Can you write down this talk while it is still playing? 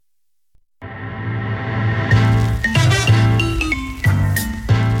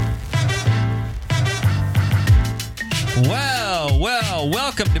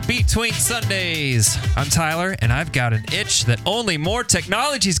Between Sundays. I'm Tyler, and I've got an itch that only more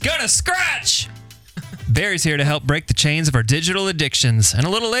technology's gonna scratch. Barry's here to help break the chains of our digital addictions, and a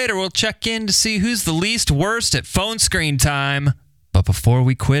little later we'll check in to see who's the least worst at phone screen time. But before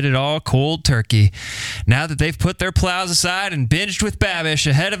we quit it all cold turkey, now that they've put their plows aside and binged with Babish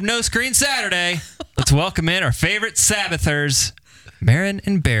ahead of No Screen Saturday, let's welcome in our favorite Sabbathers, Marin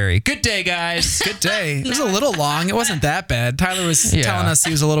and Barry. Good day, guys. Good day. It was a little long. It wasn't that bad. Tyler was telling us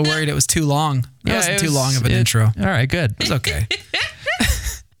he was a little worried it was too long. It wasn't too long of an intro. All right, good. It was okay.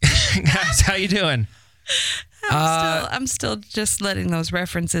 Guys, how you doing? I'm still just letting those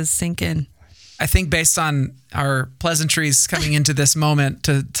references sink in. I think based on our pleasantries coming into this moment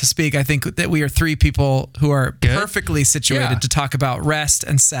to speak, I think that we are three people who are perfectly situated to talk about rest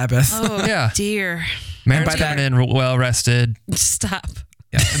and Sabbath. Oh, dear. Marin's coming in well rested. Stop.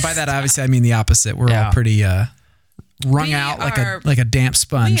 Yeah, and by that, obviously, I mean the opposite. We're all pretty wrung out like a damp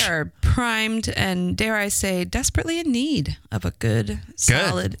sponge. We are primed and, dare I say, desperately in need of a good,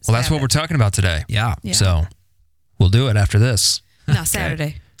 solid Well, that's what we're talking about today. Yeah. So we'll do it after this. No,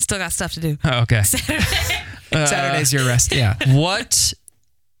 Saturday. Still got stuff to do. Oh, okay. Saturday's your rest. Yeah. What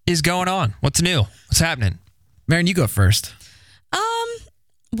is going on? What's new? What's happening? Marin, you go first.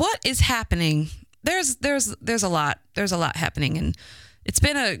 What is happening? There's a lot. There's a lot happening, and it's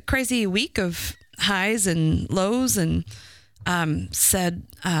been a crazy week of highs and lows, and said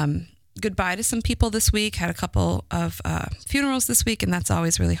goodbye to some people this week. Had a couple of funerals this week, and that's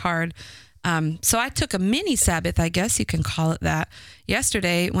always really hard. So I took a mini Sabbath, I guess you can call it that,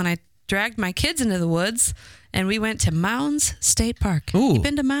 yesterday when I dragged my kids into the woods and we went to Mounds State Park. Ooh. You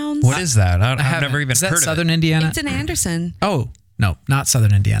been to Mounds? What is that? I've never even heard of it. Is that Southern it. Indiana? It's in Anderson. Oh, no, not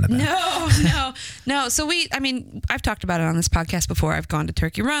Southern Indiana then. No. So I've talked about it on this podcast before. I've gone to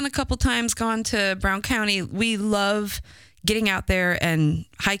Turkey Run a couple times, gone to Brown County. We love getting out there and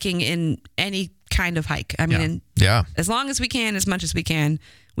hiking in any kind of hike. I mean, as long as we can, as much as we can,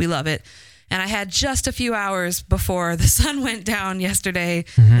 we love it. And I had just a few hours before the sun went down yesterday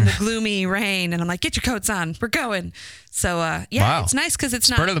in the gloomy rain. And I'm like, get your coats on. We're going. So, It's nice because it's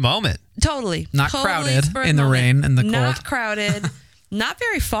not... Spur of the moment. Totally. Not crowded in the rain and the cold. Not crowded. Not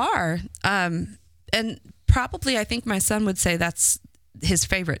very far. And probably, I think my son would say that's his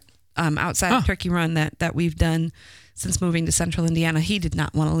favorite outside of Turkey Run that we've done since moving to central Indiana. He did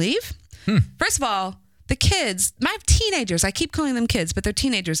not want to leave. First of all, the kids, my teenagers, I keep calling them kids, but they're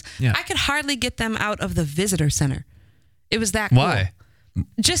teenagers. Yeah. I could hardly get them out of the visitor center. It was that cool. Why?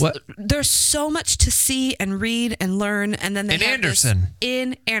 There's so much to see and read and learn, and then they have Anderson.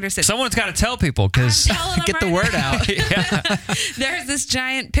 In Anderson. Someone's got to tell people because get the word out. There's this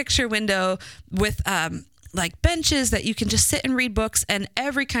giant picture window with like benches that you can just sit and read books and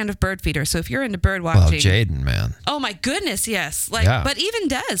every kind of bird feeder. So if you're into bird watching, well, Jaden, man. Oh my goodness, yes. But even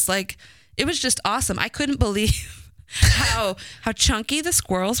Des, it was just awesome. I couldn't believe how chunky the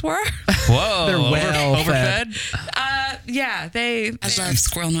squirrels were. Whoa, they're well overfed. I love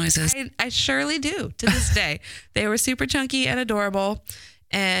squirrel noises. I surely do to this day. They were super chunky and adorable.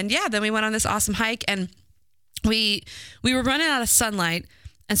 And then we went on this awesome hike, and we were running out of sunlight.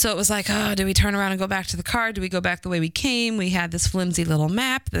 And so it was like, do we turn around and go back to the car? Do we go back the way we came? We had this flimsy little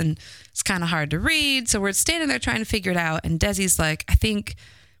map, and it's kind of hard to read. So we're standing there trying to figure it out. And Desi's like, I think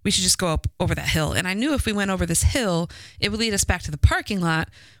we should just go up over that hill. And I knew if we went over this hill, it would lead us back to the parking lot,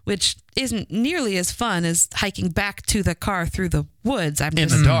 which isn't nearly as fun as hiking back to the car through the woods. In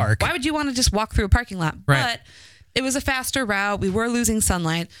the dark. Why would you want to just walk through a parking lot? Right. But it was a faster route. We were losing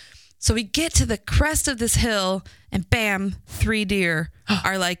sunlight. So we get to the crest of this hill, and bam, 3 deer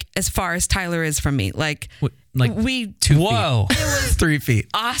are as far as Tyler is from me. 2 feet. Whoa. It was 3 feet.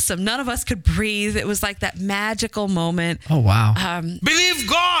 awesome. None of us could breathe. It was like that magical moment. Oh, wow. Believe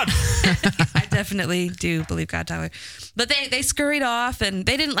God. I definitely do believe God, Tyler. But they scurried off, and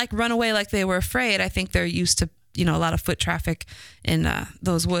they didn't run away like they were afraid. I think they're used to, a lot of foot traffic in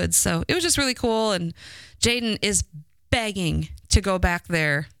those woods. So it was just really cool. And Jaden is begging to go back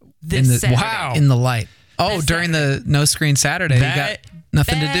there Saturday. Wow. In the light. Oh, This during the No Screen Saturday, you got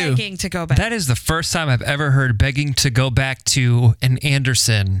nothing to do. Begging to go back. That is the first time I've ever heard begging to go back to an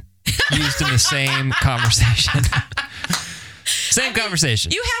Anderson used in the same conversation.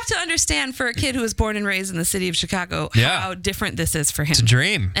 Conversation. You have to understand, for a kid who was born and raised in the city of Chicago, how different this is for him. It's a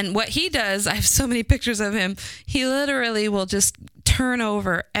dream. And what he does, I have so many pictures of him, he literally will just turn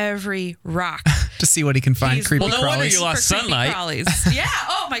over every rock to see what he can find. Creepy no wonder crawlies. you lost sunlight. Yeah.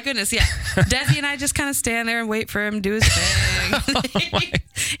 Oh my goodness. Yeah. Desi and I just kind of stand there and wait for him to do his thing.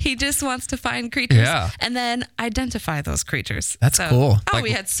 He just wants to find creatures and then identify those creatures. That's cool.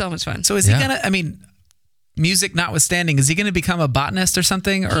 We had so much fun. So is he gonna? I mean, music notwithstanding, is he going to become a botanist or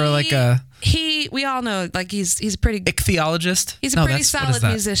something, or we all know, like, he's a pretty ichthyologist? He's a pretty solid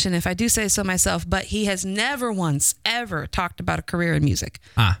musician, if I do say so myself, but he has never once ever talked about a career in music.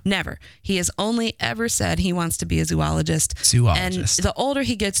 Never. He has only ever said he wants to be a zoologist. And the older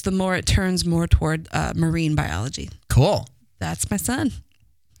he gets, the more it turns more toward marine biology. Cool. That's my son.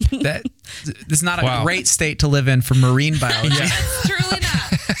 This is not a great state to live in for marine biology. Truly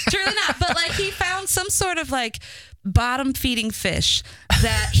not. Truly not. But like, he found some sort of like bottom feeding fish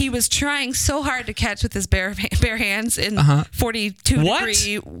that he was trying so hard to catch with his bare hands in 42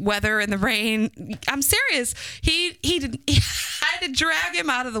 degree weather in the rain. I'm serious. He had to drag him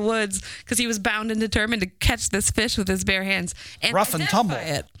out of the woods because he was bound and determined to catch this fish with his bare hands and rough and tumble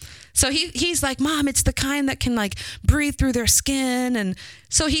it. So he's like, Mom, it's the kind that can like breathe through their skin. And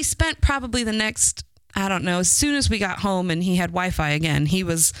so he spent probably the next, I don't know, as soon as we got home and he had Wi-Fi again, he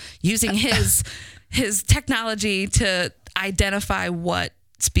was using his technology to identify what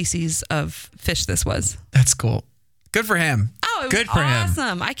species of fish this was. That's cool. Good for him. Oh, it was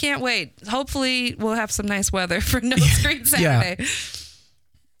awesome. I can't wait. Hopefully we'll have some nice weather for No Screen Saturday.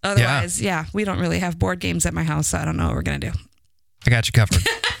 Otherwise, we don't really have board games at my house, so I don't know what we're going to do. I got you covered.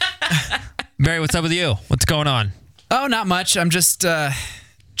 Barry, what's up with you? What's going on? Oh, not much. I'm just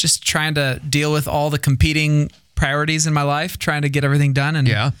trying to deal with all the competing priorities in my life, trying to get everything done. And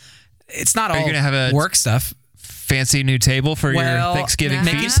it's not all you gonna have work stuff. Fancy new table for your Thanksgiving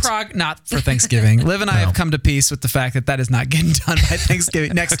feast? Not for Thanksgiving. Liv and I have come to peace with the fact that is not getting done by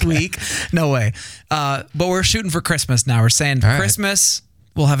Thanksgiving next week. No way. But we're shooting for Christmas now. We're saying Christmas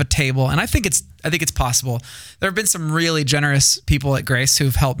we'll have a table, and I think it's possible. There have been some really generous people at Grace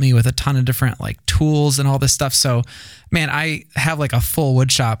who've helped me with a ton of different like tools and all this stuff. So, man, I have like a full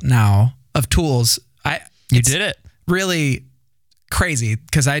wood shop now of tools. You did it. Really crazy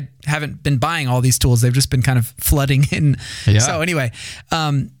because I haven't been buying all these tools. They've just been kind of flooding in. Yeah. So anyway,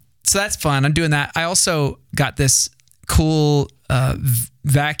 so that's fun. I'm doing that. I also got this cool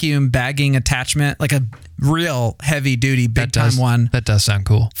vacuum bagging attachment, like a real heavy duty big time one. That does sound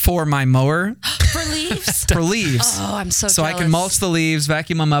cool. For my mower. For leaves? For leaves. Oh, I'm so jealous. So I can mulch the leaves,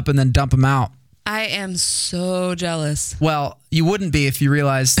 vacuum them up, and then dump them out. I am so jealous. Well, you wouldn't be if you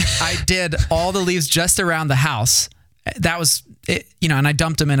realized I did all the leaves just around the house. That was it, and I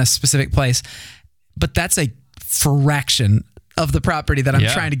dumped them in a specific place. But that's a fraction of the property that I'm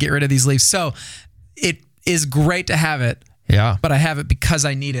trying to get rid of these leaves. So it is great to have it. Yeah. But I have it because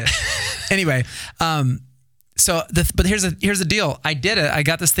I need it. Anyway, but here's the deal. I did it. I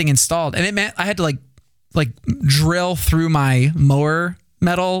got this thing installed, and it meant I had to like drill through my mower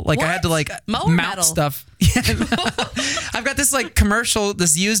metal. Like, what? I had to mower mount metal stuff. Yeah. I've got this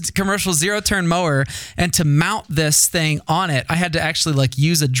used commercial 0-turn mower, and to mount this thing on it, I had to actually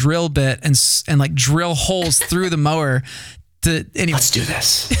use a drill bit and drill holes through the mower. Anyway. Let's do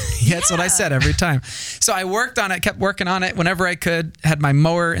this. That's what I said every time. So I worked on it, kept working on it whenever I could, had my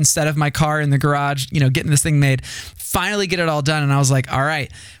mower instead of my car in the garage, getting this thing made, finally get it all done. And I was like, all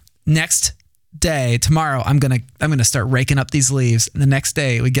right, next day, tomorrow, I'm going to start raking up these leaves. And the next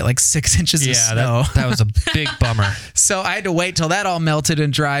day we get 6 inches of snow. That was a big bummer. So I had to wait till that all melted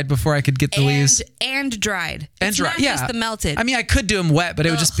and dried before I could get the leaves. And dried. It's not just the melted. I mean, I could do them wet, but it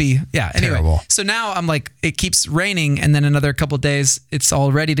would just be, anyway. Terrible. So now I'm it keeps raining, and then another couple of days it's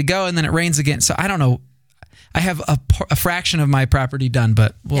all ready to go, and then it rains again. So I don't know. I have a fraction of my property done,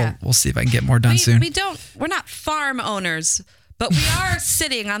 but we'll see if I can get more done soon. We're not farm owners, but we are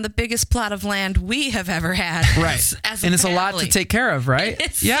sitting on the biggest plot of land we have ever had. Right. And it's a lot to take care of, right?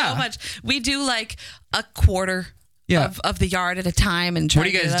 It's so much. We do a quarter of the yard at a time. And what are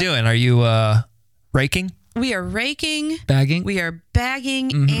you guys doing? Are you raking? We are raking. Bagging? We are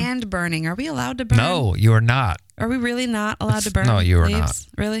bagging and burning. Are we allowed to burn? No, you are not. Are we really not allowed to burn? No, you are leaves? not.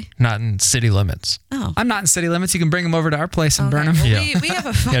 Really? Not in city limits. Oh. I'm not in city limits. You can bring them over to our place and burn them. Well, we have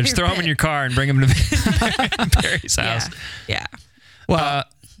a fire just throw them in your car and bring them to Barry's house. Yeah. Well,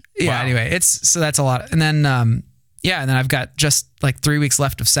 anyway, so that's a lot. And then, and then I've got just 3 weeks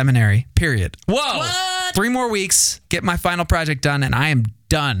left of seminary, period. Whoa. What? 3 more weeks, get my final project done, and I am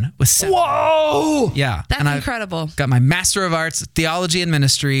done with seminary. Whoa. Yeah. That's incredible. Got my Master of Arts, Theology and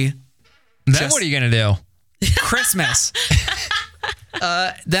Ministry. Then what are you going to do? Christmas.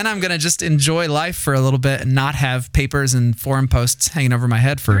 Then I'm going to just enjoy life for a little bit and not have papers and forum posts hanging over my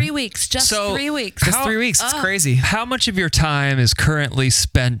head for 3 weeks. Just 3 weeks. Just 3 weeks. It's crazy. How much of your time is currently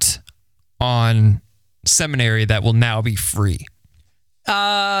spent on seminary that will now be free?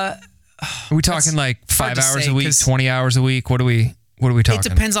 Are we talking 5 hours a week, 20 hours a week? What are we talking? It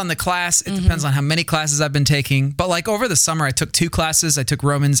depends on the class. It depends on how many classes I've been taking. But over the summer, I took 2 classes. I took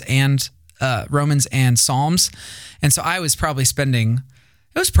Romans and Romans and Psalms. And so I was probably spending,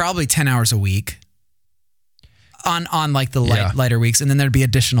 it was probably 10 hours a week on like the lighter weeks. And then there'd be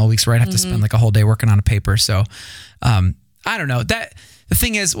additional weeks where I'd have to spend like a whole day working on a paper. So I don't know. The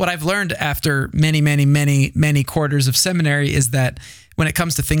thing is, what I've learned after many quarters of seminary is that when it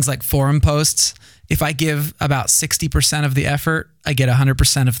comes to things like forum posts, if I give about 60% of the effort, I get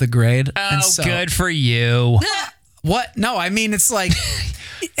 100% of the grade. Oh, and so, good for you. What? No, I mean, it's like...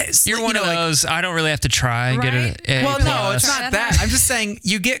 You're one of those, I don't really have to try and get an A+. Well, no, it's not that. I'm just saying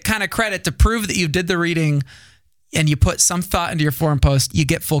you get kind of credit to prove that you did the reading and you put some thought into your forum post, you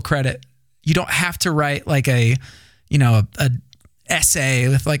get full credit. You don't have to write like a essay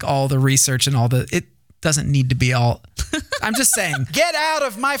with like all the research and it doesn't need to be all. I'm just saying. Get out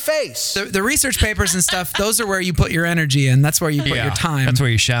of my face. The research papers and stuff, those are where you put your energy in. That's where you put your time. That's where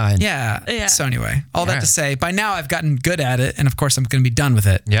you shine. Yeah. So anyway, all that to say, by now I've gotten good at it, and of course I'm going to be done with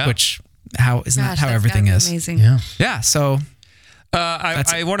it. Yeah. Which isn't that how everything is? Amazing. Yeah. Yeah. So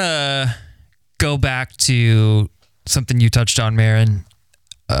I want to go back to something you touched on, Maren,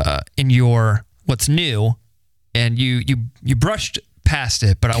 in your what's new, and you brushed past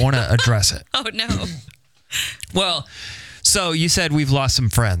it, but I want to address it. Oh no. Well, so you said we've lost some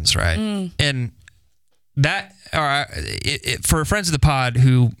friends, right? And that, for friends of the pod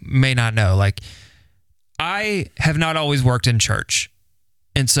who may not know, like I have not always worked in church.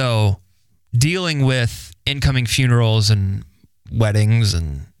 And so dealing with incoming funerals and weddings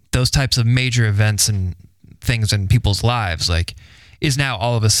and those types of major events and things in people's lives, like, is now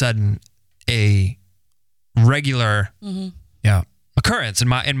all of a sudden a regular occurrence in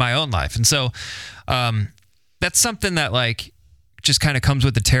my own life. And so that's something that like just kind of comes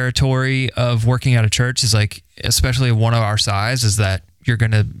with the territory of working at a church, is like, especially one of our size, is that you're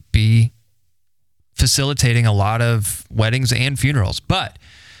going to be facilitating a lot of weddings and funerals. But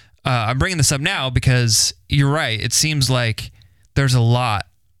I'm bringing this up now because you're right. It seems like there's a lot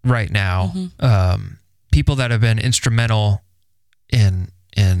right now, people that have been instrumental in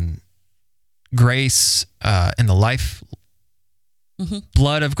grace, in the life,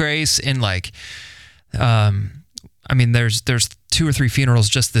 blood of grace, in like, I mean, there's 2 or 3 funerals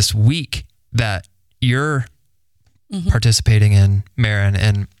just this week that you're participating in, Maren,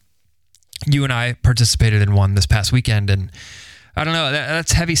 and you and I participated in one this past weekend. And I don't know,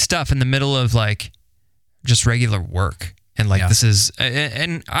 that's heavy stuff in the middle of like just regular work. And like, this is,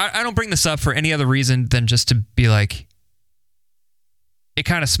 and I don't bring this up for any other reason than just to be like, it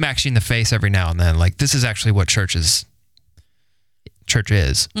kind of smacks you in the face every now and then. Like, this is actually what church is.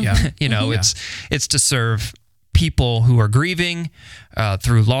 Yeah. You know, it's to serve people who are grieving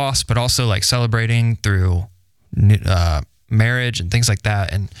through loss, but also like celebrating through marriage and things like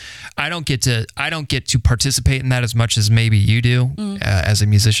that. And I don't get to participate in that as much as maybe you do as a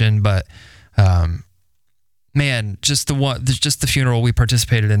musician, but man, just the funeral we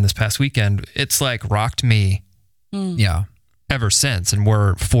participated in this past weekend, it's like rocked me ever since. And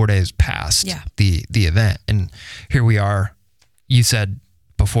we're 4 days past the event, and here we are. You said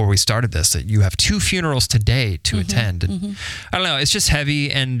before we started this that you have 2 funerals today to attend. And I don't know, it's just heavy,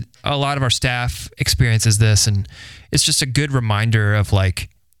 and a lot of our staff experiences this, and it's just a good reminder of like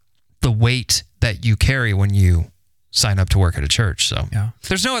the weight that you carry when you sign up to work at a church. So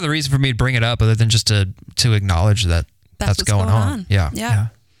there's no other reason for me to bring it up other than just to acknowledge that that's going on. Yeah.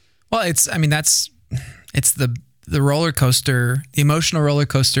 Well, it's the roller coaster, the emotional roller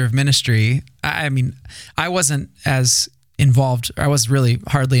coaster of ministry. I mean, I wasn't as involved. I was really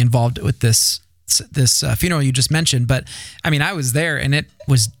hardly involved with this funeral you just mentioned, but I mean, I was there, and it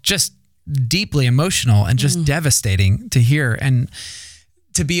was just deeply emotional and just devastating to hear, and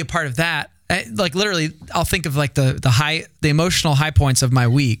to be a part of that. Like literally, I'll think of like the emotional high points of my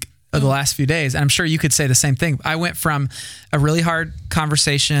week of the last few days, and I'm sure you could say the same thing. I went from a really hard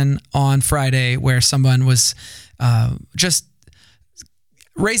conversation on Friday where someone was just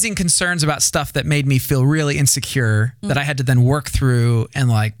raising concerns about stuff that made me feel really insecure, that I had to then work through and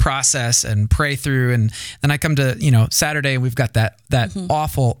like process and pray through. And then I come to, Saturday, and we've got that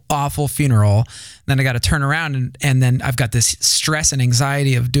awful funeral. Then I got to turn around and then I've got this stress and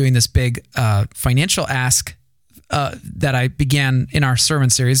anxiety of doing this big financial ask that I began in our sermon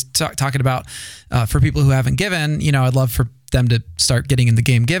series, talking about for people who haven't given, I'd love for them to start getting in the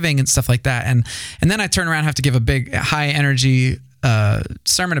game giving and stuff like that. And then I turn around and have to give a big high energy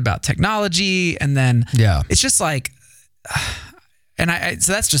sermon about technology, and then it's just like, and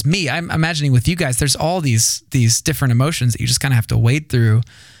so that's just me. I'm imagining with you guys, there's all these different emotions that you just kind of have to wade through.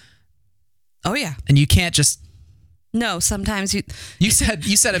 Oh yeah, and you can't just No, sometimes You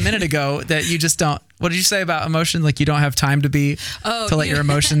said a minute ago that you just don't. What did you say about emotion? Like you don't have time to let your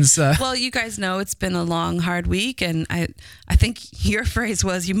emotions. Well, you guys know it's been a long, hard week, and I think your phrase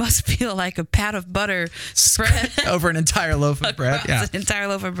was, "You must feel like a pat of butter spread over an entire loaf of bread." Yeah, an entire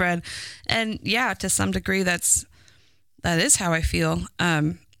loaf of bread, and yeah, to some degree, that is how I feel.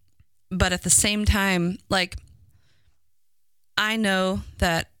 But at the same time, like I know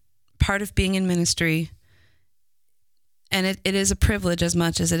that part of being in ministry, and it is a privilege as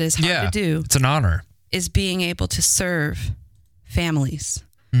much as it is hard to do. It's an honor. Is being able to serve families.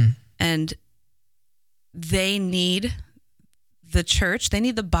 And they need the church. They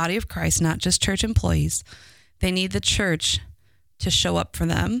need the body of Christ, not just church employees. They need the church to show up for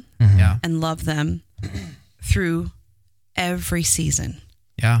them and love them through every season.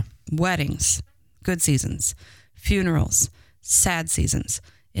 Yeah. Weddings, good seasons, funerals, sad seasons.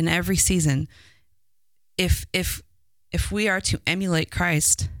 In every season, if we are to emulate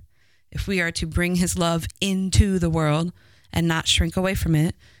Christ, if we are to bring his love into the world and not shrink away from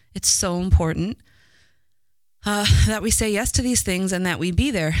it, it's so important that we say yes to these things and that we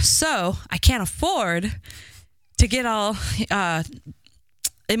be there. So I can't afford to get all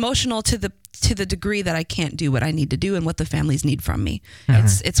emotional to the degree that I can't do what I need to do and what the families need from me.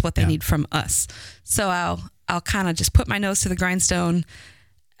 It's what they need from us. So I'll kind of just put my nose to the grindstone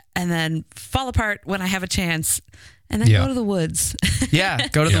and then fall apart when I have a chance. And then go to the woods. Yeah,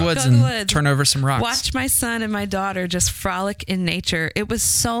 go to the woods and turn over some rocks. Watch my son and my daughter just frolic in nature. It was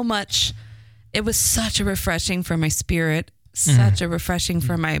such a refreshing for my spirit, such a refreshing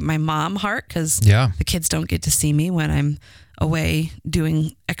for my mom heart, because the kids don't get to see me when I'm away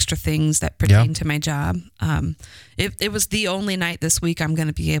doing extra things that pertain to my job. It was the only night this week I'm going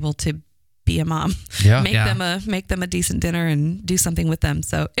to be able to be a mom, make them a decent dinner and do something with them.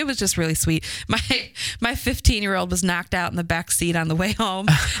 So it was just really sweet. My 15-year-old was knocked out in the back seat on the way home,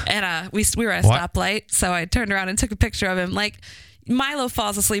 and we were at a stoplight. So I turned around and took a picture of him. Like Milo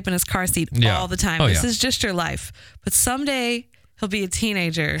falls asleep in his car seat all the time. This is just your life. But someday he'll be a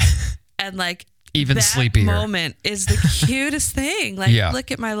teenager, and like even that sleepier moment is the cutest thing. Like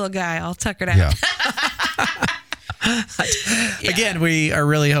look at my little guy, all tuckered out. Again, we are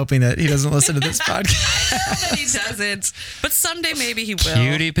really hoping that he doesn't listen to this podcast. That he doesn't, but someday maybe he will.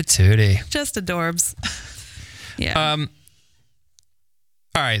 Cutie patootie. Just adorbs. Yeah.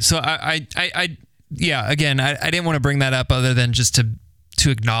 All right. So I again, I didn't want to bring that up other than just to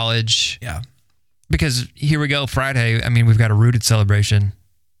acknowledge. Yeah. Because here we go, Friday. I mean, we've got a rooted celebration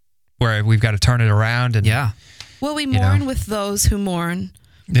where we've got to turn it around and Well, we mourn with those who mourn.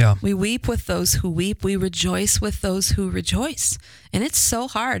 Yeah. We weep with those who weep. We rejoice with those who rejoice. And it's so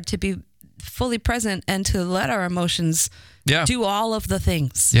hard to be fully present and to let our emotions do all of the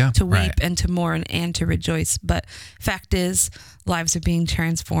things. Yeah. To weep and to mourn and to rejoice. But fact is, lives are being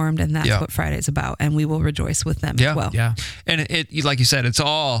transformed, and that's what Friday's about. And we will rejoice with them as well. Yeah. And it, like you said, it's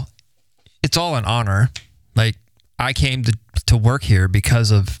all an honor. Like I came to work here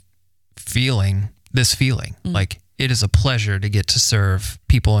because of feeling. Like it is a pleasure to get to serve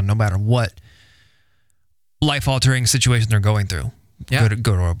people, and no matter what life-altering situation they're going through,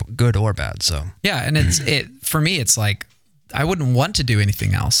 good or bad. So and for me, it's like I wouldn't want to do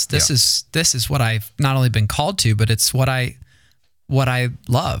anything else. This is what I've not only been called to, but it's what I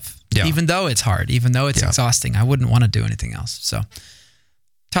love. Yeah. Even though it's hard, even though it's exhausting, I wouldn't want to do anything else. So,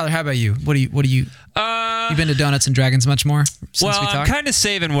 Tyler, how about you? What do you? You been to Donuts and Dragons much more since we talked? I'm kind of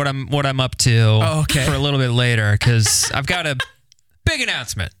saving what I'm up to for a little bit later because I've got a big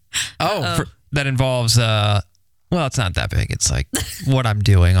announcement. That involves well, it's not that big. It's like what I'm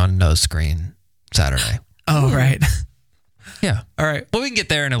doing on No Screen Saturday. Oh, right. Yeah. All right. Well, we can get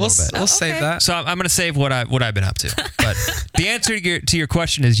there in a little bit. We'll save that. So I'm going to save what I've been up to. But the answer to your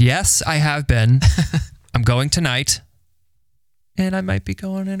question is yes, I have been. I'm going tonight. And I might be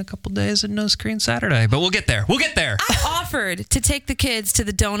going in a couple days at No Screen Saturday, but we'll get there. I offered to take the kids to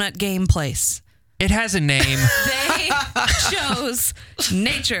the donut game place. It has a name. They chose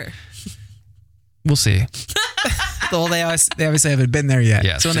nature. We'll see. Well, they obviously haven't been there yet.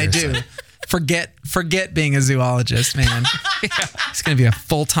 Yeah, so when they do, forget being a zoologist, man. It's going to be a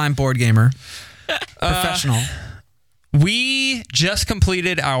full-time board gamer. Professional. We just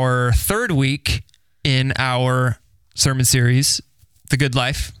completed our third week in our sermon series, The Good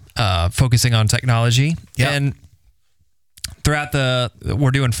Life, focusing on technology. Yep. And throughout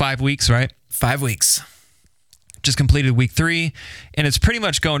we're doing 5 weeks, right? 5 weeks. Just completed week 3, and it's pretty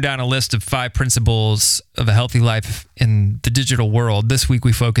much going down a list of 5 principles of a healthy life in the digital world. This week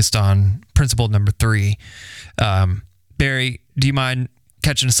we focused on principle number 3. Barry, do you mind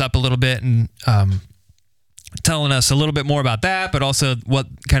catching us up a little bit and telling us a little bit more about that, but also what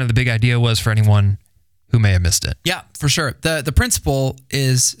kind of the big idea was for anyone who may have missed it. Yeah, for sure. The principle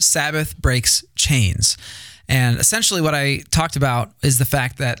is Sabbath breaks chains. And essentially what I talked about is the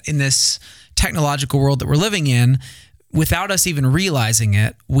fact that in this technological world that we're living in, without us even realizing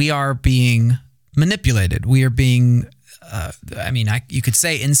it, we are being manipulated. We are being, you could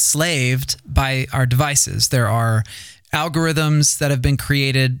say enslaved by our devices. There are algorithms that have been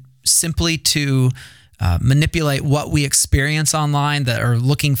created simply to manipulate what we experience online, that are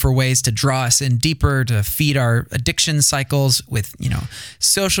looking for ways to draw us in deeper, to feed our addiction cycles with,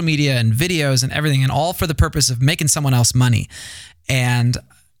 social media and videos and everything, and all for the purpose of making someone else money. And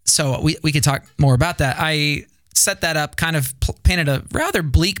so we could talk more about that. I set that up, kind of painted a rather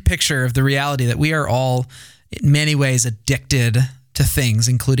bleak picture of the reality that we are all in many ways addicted to things,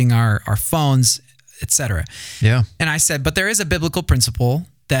 including our phones, etc. Yeah. And I said, but there is a biblical principle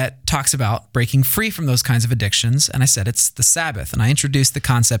that talks about breaking free from those kinds of addictions. And I said, it's the Sabbath. And I introduced the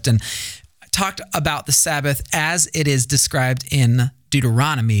concept and talked about the Sabbath as it is described in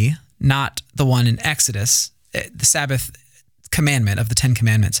Deuteronomy, not the one in Exodus, the Sabbath commandment of the 10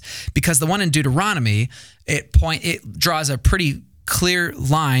 Commandments. Because the one in Deuteronomy, it draws a pretty clear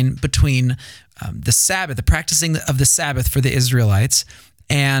line between the Sabbath, the practicing of the Sabbath for the Israelites,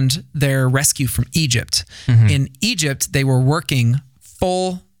 and their rescue from Egypt. Mm-hmm. In Egypt, they were working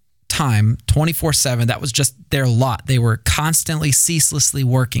full time, 24/7. That was just their lot. They were constantly, ceaselessly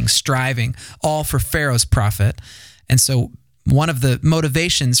working, striving, all for Pharaoh's profit. And so one of the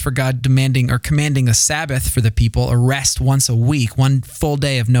motivations for God demanding or commanding a Sabbath for the people, a rest once a week, one full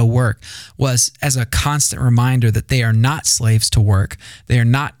day of no work, was as a constant reminder that they are not slaves to work. They are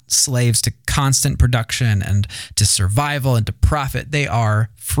not slaves to constant production and to survival and to profit. They are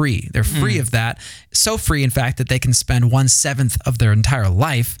free. They're free of that. So free, in fact, that they can spend 1/7 of their entire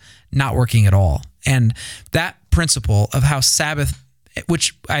life not working at all. And that principle of how Sabbath,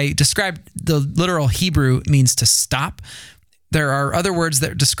 which I described, the literal Hebrew means to stop. There are other words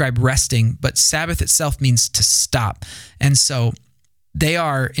that describe resting, but Sabbath itself means to stop. And so they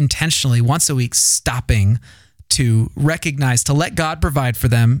are intentionally once a week stopping to recognize, to let God provide for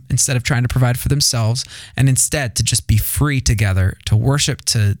them instead of trying to provide for themselves, and instead to just be free together, to worship,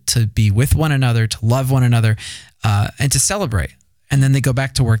 to be with one another, to love one another, and to celebrate. And then they go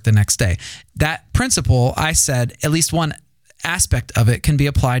back to work the next day. That principle, I said, at least one aspect of it can be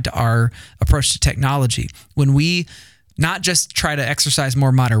applied to our approach to technology. When we not just try to exercise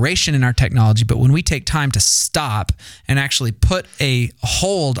more moderation in our technology, but when we take time to stop and actually put a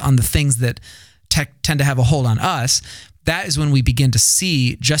hold on the things that tend to have a hold on us, that is when we begin to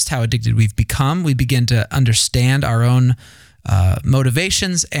see just how addicted we've become. We begin to understand our own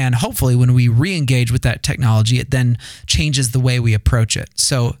motivations, and hopefully when we re-engage with that technology, it then changes the way we approach it.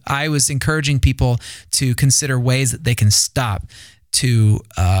 So I was encouraging people to consider ways that they can stop, to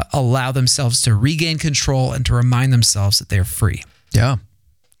allow themselves to regain control and to remind themselves that they're free. Yeah.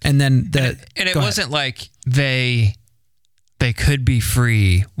 And then it wasn't like they could be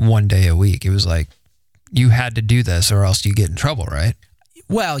free one day a week. It was like you had to do this or else you get in trouble, right?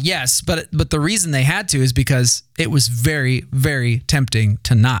 Well, yes, but the reason they had to is because it was very, very tempting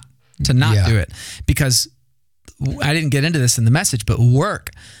to not do it. Because I didn't get into this in the message, but work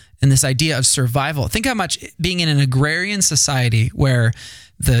and this idea of survival. Think how much being in an agrarian society where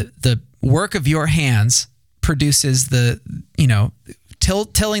the work of your hands produces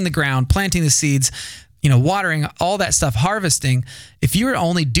tilling the ground, planting the seeds, watering, all that stuff, harvesting. If you were to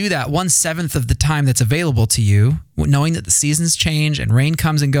only do that 1/7 of the time that's available to you, knowing that the seasons change and rain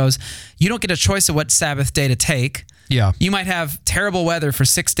comes and goes, you don't get a choice of what Sabbath day to take. Yeah. You might have terrible weather for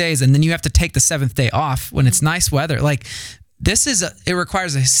 6 days and then you have to take the 7th day off when it's nice weather. Like, it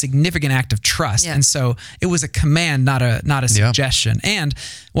requires a significant act of trust. Yeah. And so it was a command, not a suggestion. And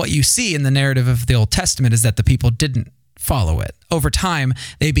what you see in the narrative of the Old Testament is that the people didn't follow it. Over time,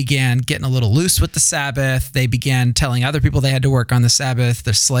 they began getting a little loose with the Sabbath. They began telling other people they had to work on the Sabbath.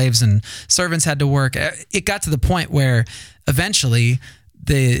 Their slaves and servants had to work. It got to the point where eventually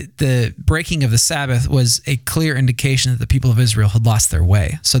the breaking of the Sabbath was a clear indication that the people of Israel had lost their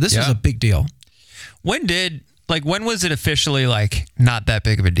way. So this was a big deal. When was it officially not that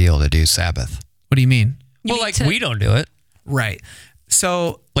big of a deal to do Sabbath? What do you mean? We don't do it. Right.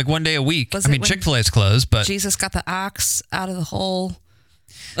 So one day a week. Chick-fil-A's closed, but Jesus got the ox out of the hole.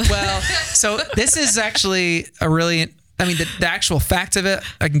 Well, so this is actually the actual fact of it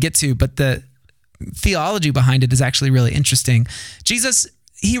I can get to, but the theology behind it is actually really interesting. Jesus,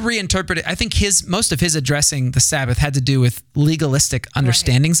 he reinterpreted, I think most of his addressing the Sabbath had to do with legalistic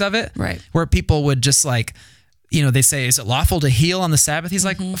understandings of it, right? Where people would just they say, is it lawful to heal on the Sabbath? He's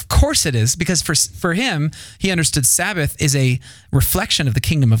like, of course it is, because for him, he understood Sabbath is a reflection of the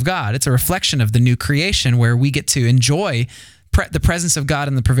kingdom of God. It's a reflection of the new creation where we get to enjoy the presence of God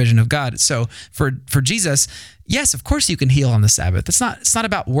and the provision of God. So for Jesus, yes, of course you can heal on the Sabbath. It's not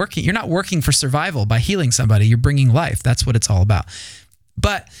about working. You're not working for survival by healing somebody. You're bringing life. That's what it's all about.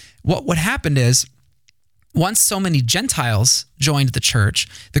 But what happened is, once so many Gentiles joined the church,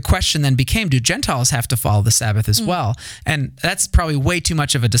 the question then became, do Gentiles have to follow the Sabbath as well? And that's probably way too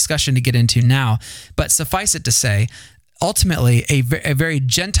much of a discussion to get into now. But suffice it to say, ultimately, a very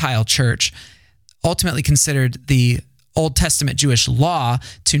Gentile church ultimately considered the Old Testament Jewish law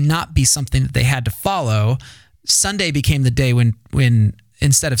to not be something that they had to follow. Sunday became the day when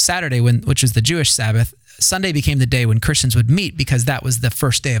instead of Saturday, which was the Jewish Sabbath, Sunday became the day when Christians would meet, because that was the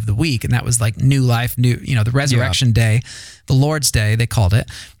first day of the week. And that was like new life, the resurrection day, the Lord's Day, they called it.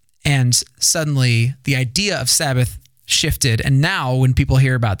 And suddenly the idea of Sabbath shifted. And now when people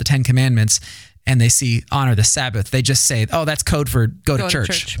hear about the 10 Commandments and they see honor the Sabbath, they just say, oh, that's code for go to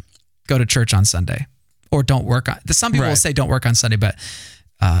church. Go to church on Sunday, or don't work on. Some people will say don't work on Sunday, but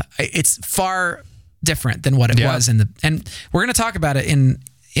it's far different than what it was and we're going to talk about it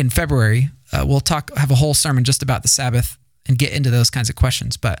in February. We'll have a whole sermon just about the Sabbath and get into those kinds of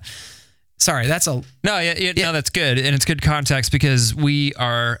questions. But sorry, that's no, that's good. And it's good context, because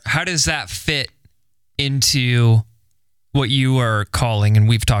how does that fit into what you are calling, and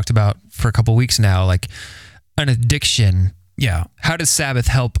we've talked about for a couple of weeks now, like an addiction. Yeah. How does Sabbath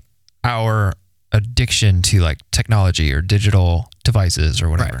help our addiction to like technology or digital devices or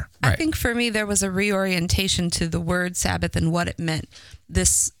whatever? Right. I think for me, there was a reorientation to the word Sabbath and what it meant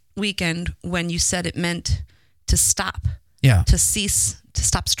this weekend when you said it meant to stop, to cease, to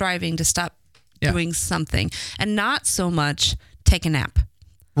stop striving, to stop doing something, and not so much take a nap.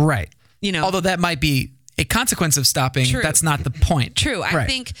 Right. Although that might be a consequence of stopping. True. That's not the point. True.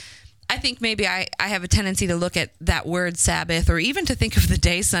 I think maybe I have a tendency to look at that word Sabbath, or even to think of the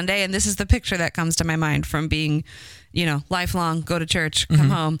day Sunday. And this is the picture that comes to my mind from being, lifelong, go to church, come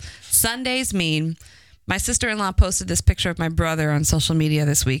home. Sundays mean, my sister-in-law posted this picture of my brother on social media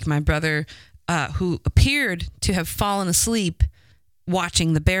this week. My brother, who appeared to have fallen asleep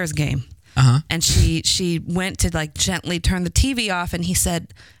watching the Bears game. And she went to like gently turn the TV off, and he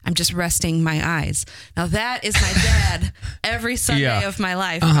said, I'm just resting my eyes. Now that is my dad every Sunday of my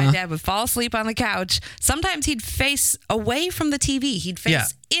life. My dad would fall asleep on the couch. Sometimes he'd face away from the TV. He'd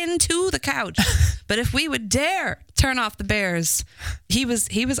face into the couch. But if we would dare turn off the Bears, he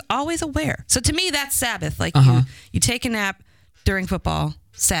was always aware. So to me, that's Sabbath. Like you take a nap during football,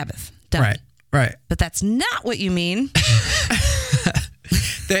 Sabbath, done. Right. But that's not what you mean.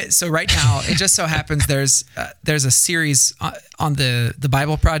 So right now, it just so happens there's a series on the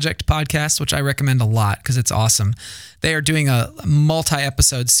Bible Project podcast, which I recommend a lot because it's awesome. They are doing a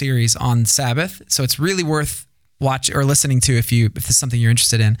multi-episode series on Sabbath, so it's really worth watching or listening to if it's something you're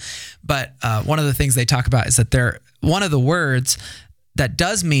interested in. But one of the things they talk about is that one of the words that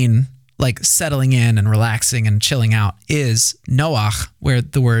does mean like settling in and relaxing and chilling out is Noach, where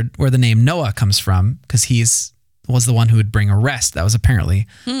the name Noah comes from, because was the one who would bring a rest. That was apparently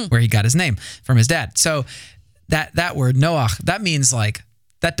where he got his name from his dad. So that word Noach,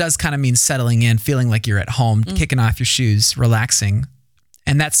 that does kind of mean settling in, feeling like you're at home, kicking off your shoes, relaxing.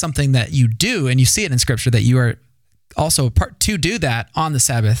 And that's something that you do, and you see it in scripture that you are also part to do that on the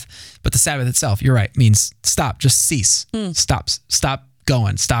Sabbath. But the Sabbath itself, you're right, means stop, just cease, stop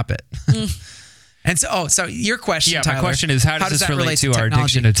going, stop it. And so your question, Tyler, my question is, how does this relate to our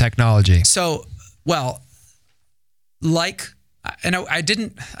addiction to technology? So, I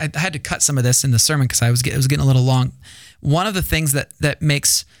had to cut some of this in the sermon because it was getting a little long. One of the things that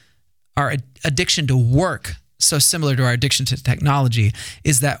makes our addiction to work so similar to our addiction to technology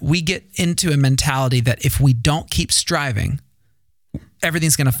is that we get into a mentality that if we don't keep striving,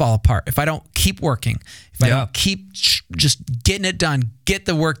 everything's going to fall apart. If I don't keep working, if I don't keep just getting it done, get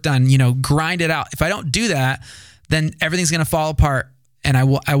the work done, grind it out. If I don't do that, then everything's going to fall apart. And I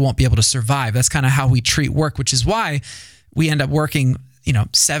won't be able to survive. That's kind of how we treat work, which is why we end up working,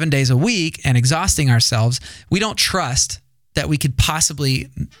 7 days a week and exhausting ourselves. We don't trust that we could possibly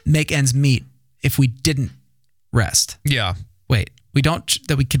make ends meet if we didn't rest. Yeah. We don't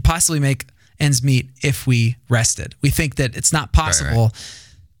that we could possibly make ends meet if we rested. We think that it's not possible. Right.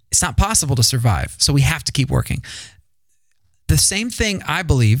 It's not possible to survive. So we have to keep working. The same thing, I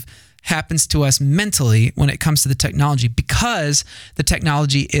believe, happens to us mentally when it comes to the technology, because the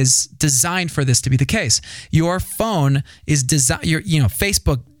technology is designed for this to be the case. Your phone is designed,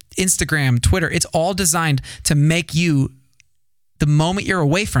 Facebook, Instagram, Twitter, it's all designed to make you, the moment you're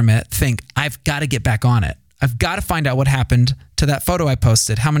away from it, think, I've got to get back on it. I've got to find out what happened to that photo I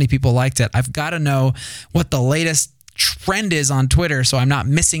posted, how many people liked it. I've got to know what the latest trend is on Twitter so I'm not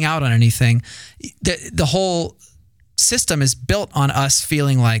missing out on anything. The whole system is built on us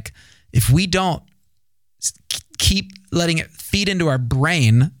feeling like if we don't keep letting it feed into our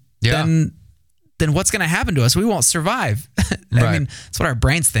brain, then what's going to happen to us? We won't survive. I mean, that's what our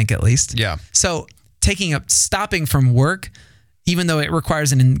brains think, at least. Yeah. So stopping from work, even though it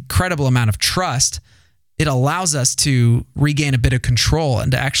requires an incredible amount of trust, it allows us to regain a bit of control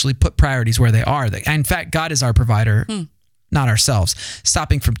and to actually put priorities where they are. In fact, God is our provider, not ourselves.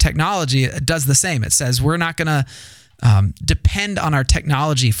 Stopping from technology, it does the same. It says we're not going to depend on our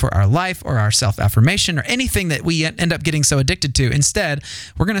technology for our life or our self-affirmation or anything that we end up getting so addicted to. Instead,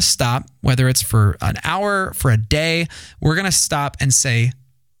 we're going to stop, whether it's for an hour, for a day, we're going to stop and say,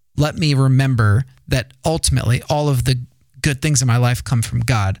 let me remember that ultimately all of the good things in my life come from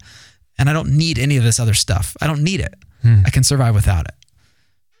God. And I don't need any of this other stuff. I don't need it. I can survive without it.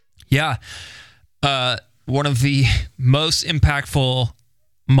 Yeah. One of the most impactful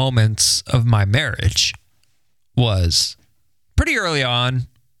moments of my marriage was pretty early on.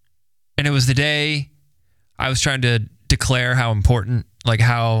 And it was the day I was trying to declare how important,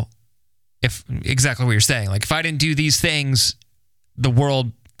 exactly what you're saying. Like, if I didn't do these things, the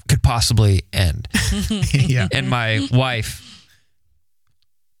world could possibly end. Yeah. And my wife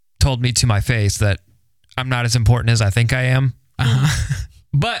told me to my face that I'm not as important as I think I am.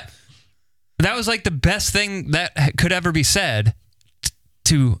 But that was like the best thing that could ever be said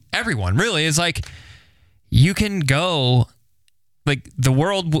to everyone, really, is like, you can go, like, the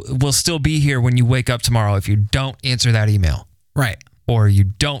world will still be here when you wake up tomorrow if you don't answer that email. Right. Or you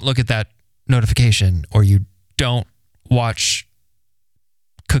don't look at that notification, or you don't watch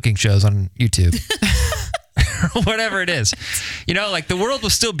cooking shows on YouTube. Whatever it is, like, the world will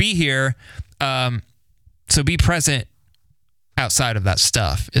still be here. So be present outside of that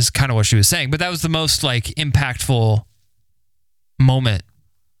stuff is kind of what she was saying. But that was the most impactful moment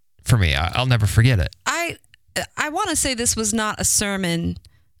for me. I'll never forget it. I want to say this was not a sermon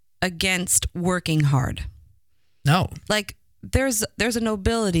against working hard. No. Like, there's a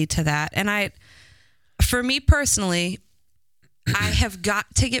nobility to that. And for me personally, I have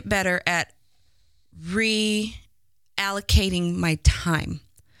got to get better at reallocating my time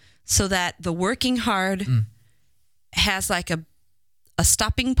so that the working hard has a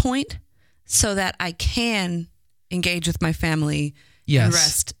stopping point so that I can engage with my family and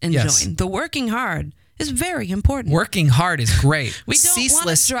rest and join. The working hard is very important. Working hard is great. We don't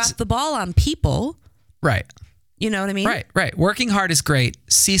want to drop the ball on people. Right. You know what I mean? Right. Working hard is great.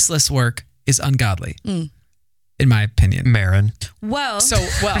 Ceaseless work is ungodly. In my opinion. Marin. Well,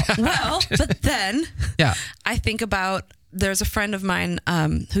 but then I think about, there's a friend of mine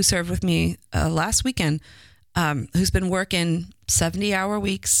who served with me last weekend who's been working 70-hour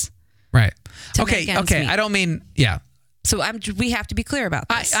weeks. Right. Okay. I don't mean, So we have to be clear about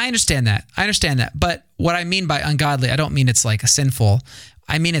this. I understand that. But what I mean by ungodly, I don't mean it's like a sinful.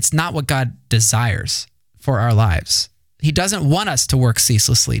 I mean, it's not what God desires for our lives. He doesn't want us to work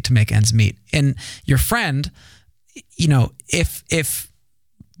ceaselessly to make ends meet. And your friend, if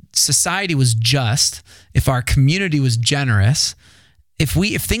society was just, if our community was generous,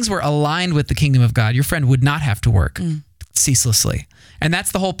 if things were aligned with the kingdom of God, your friend would not have to work ceaselessly. And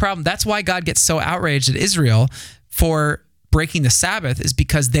that's the whole problem. That's why God gets so outraged at Israel for breaking the Sabbath, is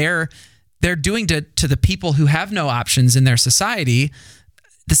because they're doing to the people who have no options in their society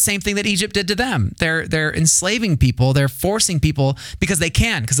the same thing that Egypt did to them. They're enslaving people. They're forcing people because they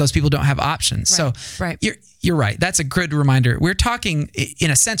can, because those people don't have options. Right. You're right. That's a good reminder. We're talking, in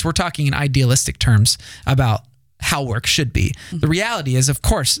a sense, in idealistic terms about how work should be. The reality is, of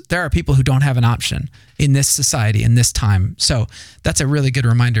course, there are people who don't have an option in this society, in this time. So that's a really good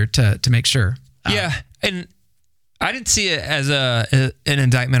reminder to make sure. And I didn't see it as an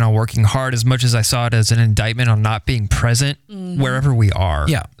indictment on working hard as much as I saw it as an indictment on not being present wherever we are.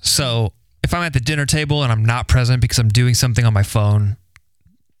 Yeah. So if I'm at the dinner table and I'm not present because I'm doing something on my phone,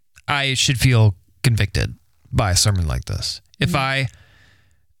 I should feel convicted by a sermon like this. If I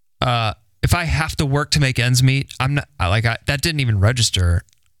have to work to make ends meet, I'm not that didn't even register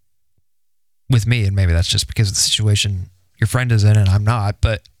with me, and maybe that's just because of the situation your friend is in and I'm not.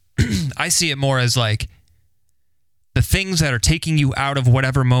 But I see it more as the things that are taking you out of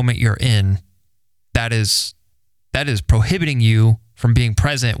whatever moment you're in, that is prohibiting you from being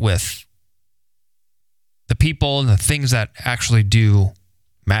present with the people and the things that actually do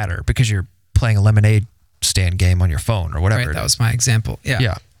matter, because you're playing a lemonade stand game on your phone or whatever. Right, that was my example. Yeah.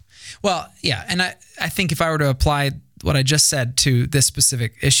 Yeah. Well, yeah. And I think if I were to apply what I just said to this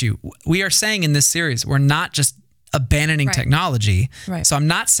specific issue. We are saying in this series, we're not just abandoning technology. Right. So I'm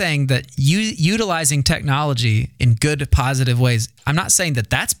not saying that utilizing technology in good, positive ways, I'm not saying that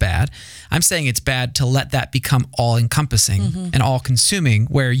that's bad. I'm saying it's bad to let that become all-encompassing and all-consuming,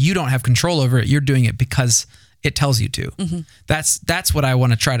 where you don't have control over it. You're doing it because it tells you to. That's what I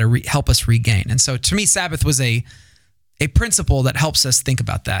want to try to help us regain. And so to me, Sabbath was a principle that helps us think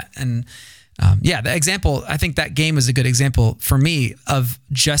about that. And the example, I think that game was a good example for me of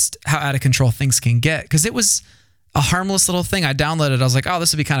just how out of control things can get, because it was a harmless little thing. I downloaded it. I was like, oh,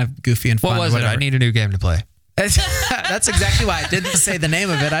 this would be kind of goofy and fun. What was it? I need a new game to play. That's exactly why I didn't say the name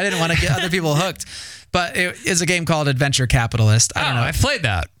of it. I didn't want to get other people hooked. But it is a game called Adventure Capitalist. I don't know. I've played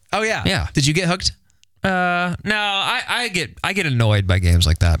that. Oh, yeah. Yeah. Did you get hooked? No, I get annoyed by games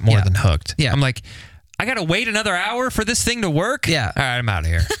like that more than hooked. Yeah. I'm like, I got to wait another hour for this thing to work? Yeah. All right, I'm out of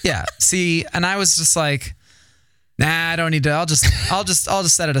here. Yeah. See, and I was just like, nah, I don't need to. I'll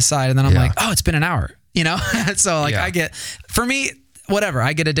just set it aside. And then I'm like, oh, it's been an hour. You know? So like for me, whatever,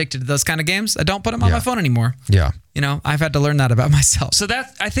 I get addicted to those kind of games. I don't put them on my phone anymore. Yeah. You know, I've had to learn that about myself. So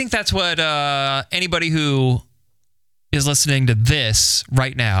I think that's what anybody who is listening to this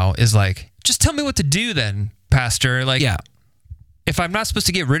right now is like, just tell me what to do then, Pastor. Like, if I'm not supposed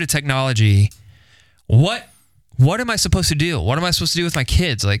to get rid of technology, what am I supposed to do? What am I supposed to do with my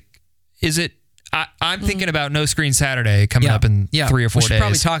kids? Like, is it, I'm thinking about No Screen Saturday coming up in 3 or 4 days. We should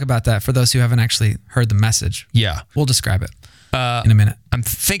probably talk about that for those who haven't actually heard the message. Yeah. We'll describe it in a minute. I'm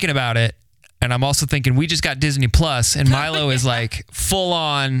thinking about it, and I'm also thinking we just got Disney Plus, and Milo is like full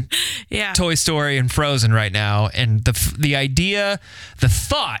on Toy Story and Frozen right now. And the idea, the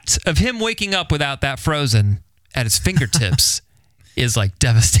thought of him waking up without that Frozen at his fingertips is like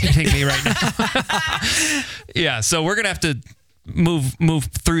devastating me right now. Yeah, so we're gonna have to move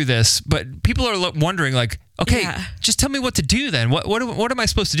through this, but people are wondering, like, okay, just tell me what to do then. What am I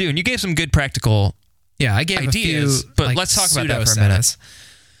supposed to do? And you gave some good practical I gave ideas, a few, but like, let's talk about that for a minute.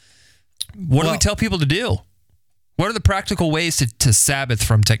 What do we tell people to do? What are the practical ways to Sabbath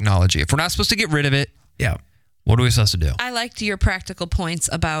from technology? If we're not supposed to get rid of it, what are we supposed to do? I liked your practical points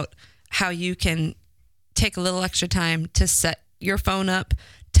about how you can take a little extra time to set your phone up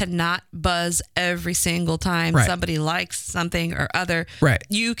to not buzz every single time somebody likes something or other. Right.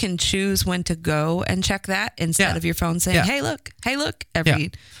 You can choose when to go and check that instead of your phone saying, hey, look,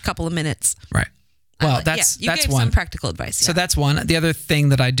 every couple of minutes. Right. Well, that's one. Some practical advice. So that's one. The other thing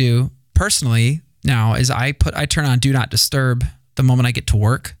that I do personally now is I turn on Do Not Disturb the moment I get to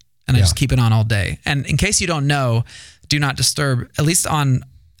work, and I just keep it on all day. And in case you don't know, Do Not Disturb, at least on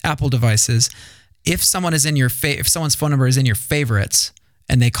Apple devices, if someone is in your if someone's phone number is in your favorites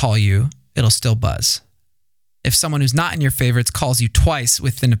and they call you, it'll still buzz. If someone who's not in your favorites calls you twice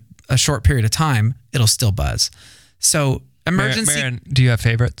within a short period of time, it'll still buzz. So emergency. Maren, do you have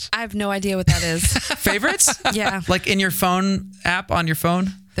favorites? I have no idea what that is. Favorites? Yeah. Like in your phone app on your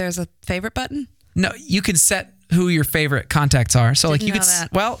phone? There's a favorite button? No, you can set who your favorite contacts are. So Didn't like you could, know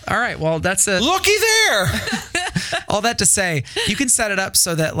that. well, all right. Well, that's a, Looky there. all that to say, you can set it up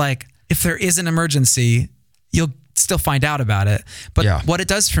so that like, if there is an emergency, you'll still find out about it. But what it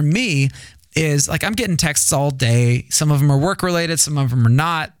does for me is like, I'm getting texts all day. Some of them are work related. Some of them are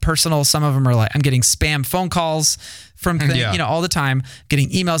not personal. Some of them are like, I'm getting spam phone calls from things, you know, all the time, getting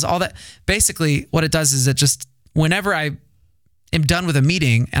emails, all that. Basically what it does is it just, whenever I am done with a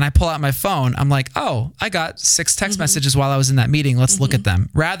meeting and I pull out my phone, I'm like, oh, I got 6 text messages while I was in that meeting. Let's look at them.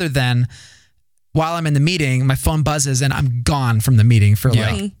 Rather than while I'm in the meeting, my phone buzzes and I'm gone from the meeting for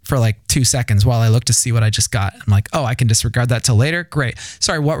like 2 seconds while I look to see what I just got. I'm like, oh, I can disregard that till later. Great.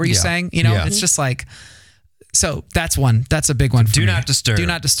 Sorry, what were you saying? You know, it's just like, so that's one. That's a big one for me. Do not disturb. Do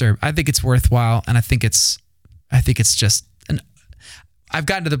not disturb. I think it's worthwhile, and I think it's just I've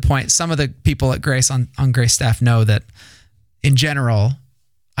gotten to the point, some of the people at Grace on Grace staff know that in general,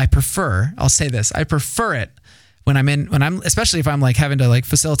 I'll say this, I prefer it when I'm especially if I'm like having to like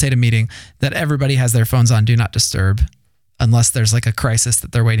facilitate a meeting, that everybody has their phones on Do Not Disturb, unless there's like a crisis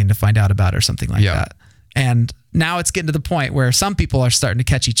that they're waiting to find out about or something like that. And now it's getting to the point where some people are starting to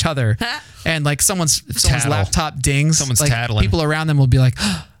catch each other, and like someone's laptop dings, someone's like tattling. People around them will be like,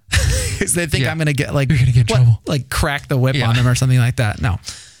 because they think I'm gonna get like, you're gonna get in trouble, like crack the whip on them or something like that. No,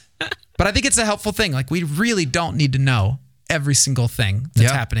 but I think it's a helpful thing. Like, we really don't need to know every single thing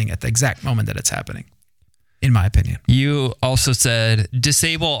that's happening at the exact moment that it's happening, in my opinion. You also said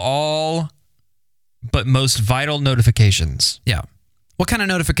disable all but most vital notifications. Yeah. What kind of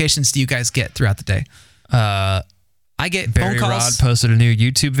notifications do you guys get throughout the day? I get Barry phone Rod calls. posted a new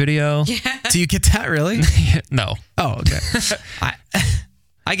YouTube video. Do you get that really? No. Oh, okay.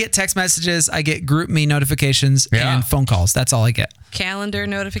 I I get text messages, I get group me notifications, and phone calls. That's all I get. Calendar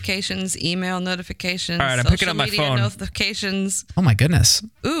notifications, email notifications. All right, I'm picking up my phone. Notifications. Oh my goodness.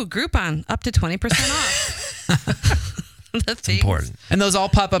 Ooh, Groupon, up to 20% off. That's important. And those all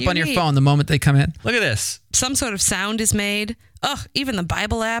pop up on your phone the moment they come in. Look at this. Some sort of sound is made. Oh, even the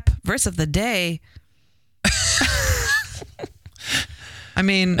Bible app, verse of the day. I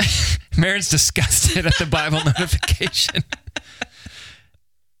mean, Marin's disgusted at the Bible notification.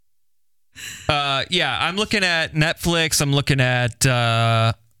 I'm looking at Netflix. I'm looking at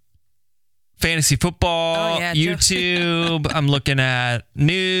fantasy football, YouTube. I'm looking at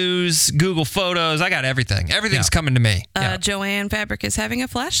news, Google Photos. I got everything. Everything's coming to me. Joanne Fabric is having a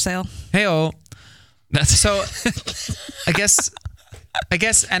flash sale. Hey-oh. That's so. I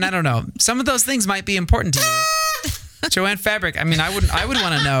guess, and I don't know. Some of those things might be important to you. Joanne Fabric. I mean, I would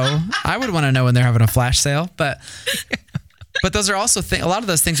want to know. I would want to know when they're having a flash sale, but those are also a lot of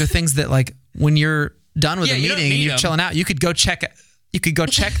those things are things that, like, when you're done with a meeting and you're chilling out, you could go check it. You could go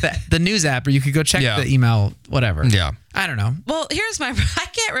check the news app, or you could go check the email, whatever. Yeah. I don't know. Well, I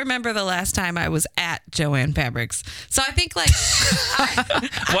can't remember the last time I was at Joanne Fabrics. So I think, like...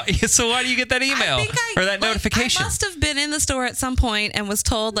 So why do you get that email or that notification? I must have been in the store at some point and was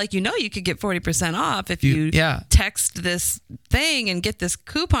told, like, you could get 40% off if you text this thing and get this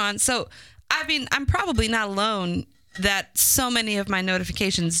coupon. So, I mean, I'm probably not alone that so many of my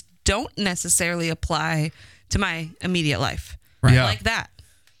notifications don't necessarily apply to my immediate life. Right. Yeah. Like that.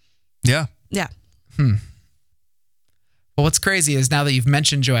 Yeah. Yeah. Well, what's crazy is now that you've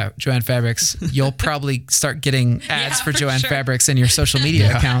mentioned Joanne Fabrics, you'll probably start getting ads for Joanne Fabrics in your social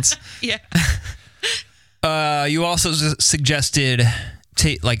media accounts. Yeah. You also suggested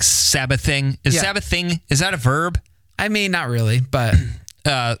like Sabbathing. Is Sabbathing, is that a verb? I mean, not really, but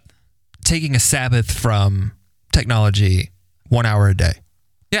taking a Sabbath from technology 1 hour a day.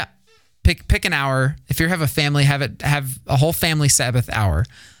 Yeah. Pick an hour. If you have a family, have a whole family Sabbath hour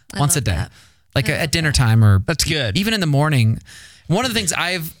once a day. That. Like at dinner time, or that's good. Even in the morning. One of the things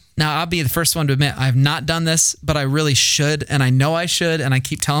I'll be the first one to admit I've not done this, but I really should, and I know I should, and I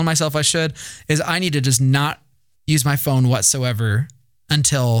keep telling myself I should, is I need to just not use my phone whatsoever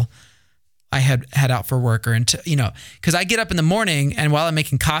until I head out for work, or until, because I get up in the morning and while I'm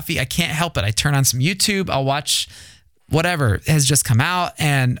making coffee, I can't help it. I turn on some YouTube, I'll watch whatever has just come out,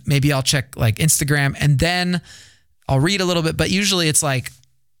 and maybe I'll check like Instagram, and then I'll read a little bit, but usually it's like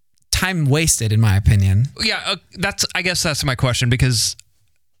time wasted, in my opinion. Yeah, I guess that's my question, because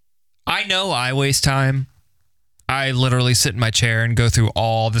I know I waste time. I literally sit in my chair and go through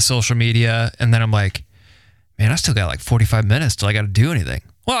all the social media, and then I'm like, man, I still got like 45 minutes till I got to do anything.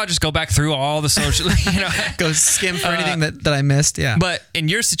 Well, I'll just go back through all the social, go skim for anything that I missed. Yeah. But in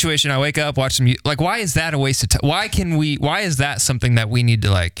your situation, I wake up, watch some, like, why is that a waste of time? Why is that something that we need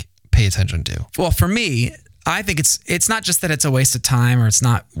to like pay attention to? Well, for me, I think it's not just that it's a waste of time or it's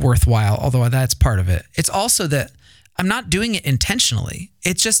not worthwhile, although that's part of it. It's also that I'm not doing it intentionally.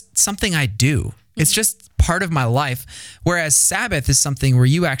 It's just something I do. It's just part of my life. Whereas Sabbath is something where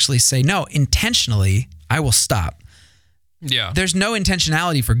you actually say, no, intentionally, I will stop. Yeah. There's no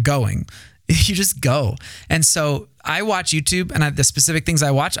intentionality for going. You just go. And so I watch YouTube, and the specific things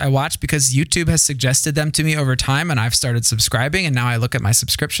I watch because YouTube has suggested them to me over time, and I've started subscribing, and now I look at my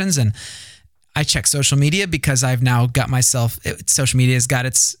subscriptions, and I check social media because I've now got social media has got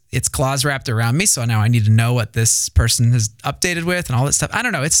its claws wrapped around me. So now I need to know what this person has updated with and all that stuff. I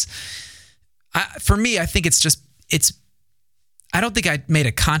don't know. For me, I think I don't think I made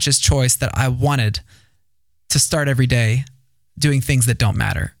a conscious choice that I wanted to start every day doing things that don't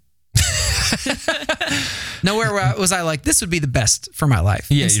matter. Nowhere was I like, this would be the best for my life.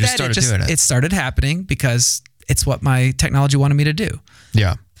 Yeah, Instead, you just started doing it. It started happening because it's what my technology wanted me to do.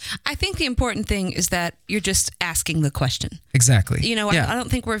 Yeah. I think the important thing is that you're just asking the question. Exactly. I don't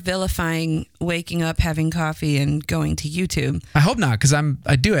think we're vilifying waking up, having coffee, and going to YouTube. I hope not, because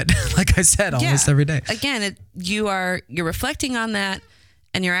I do it, like I said, almost every day. Again, you're reflecting on that,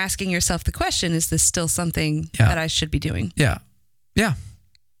 and you're asking yourself the question: is this still something that I should be doing? Yeah. Yeah.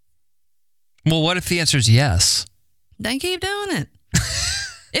 Well, what if the answer is yes? Then keep doing it.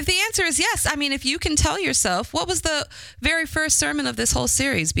 If the answer is yes, I mean, if you can tell yourself, what was the very first sermon of this whole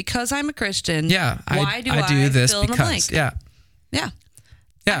series? Because I'm a Christian. Yeah. Why do I do this fill in the blank? Yeah. Yeah.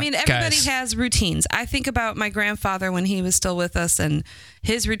 Yeah. I mean, everybody has routines. I think about my grandfather when he was still with us, and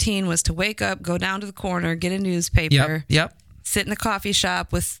his routine was to wake up, go down to the corner, get a newspaper. Yep. sit in a coffee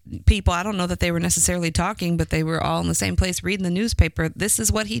shop with people. I don't know that they were necessarily talking, but they were all in the same place reading the newspaper. This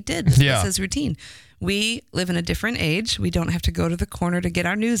is what he did. This is his routine. We live in a different age. We don't have to go to the corner to get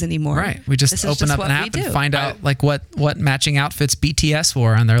our news anymore. Right. We just open up an app and find out like what matching outfits BTS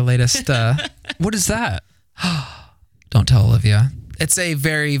wore on their latest. What is that? Don't tell Olivia. It's a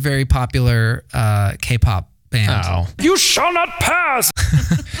very, very popular K-pop band. Oh. You shall not pass.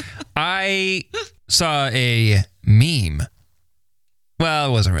 I saw a meme. Well,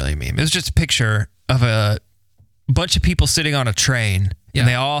 it wasn't really a meme. It was just a picture of a bunch of people sitting on a train, and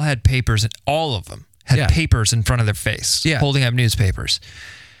they all had papers, and all of them had papers in front of their face, holding up newspapers.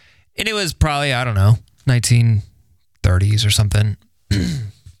 And it was probably, I don't know, 1930s or something.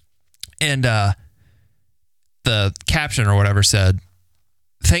 And the caption or whatever said,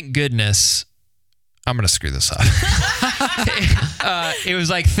 "Thank goodness," I'm going to screw this up. It was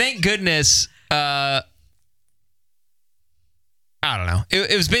like, "Thank goodness," I don't know.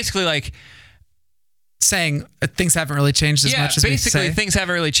 It was basically like saying things haven't really changed as much as we say. Basically things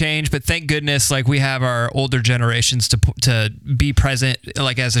haven't really changed, but thank goodness, like we have our older generations to be present,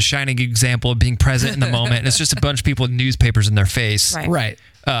 like as a shining example of being present in the moment. And it's just a bunch of people with newspapers in their face. Right.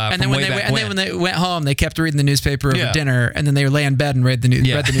 And then when they went home, they kept reading the newspaper over dinner, and then they lay in bed and read the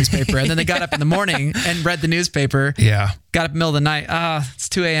newspaper, and then they got up in the morning and read the newspaper. Yeah. Got up in the middle of the night. It's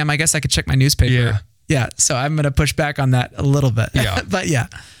 2 a.m. I guess I could check my newspaper. Yeah. So I'm going to push back on that a little bit. Yeah. But yeah,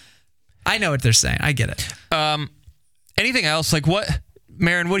 I know what they're saying. I get it. Anything else? Like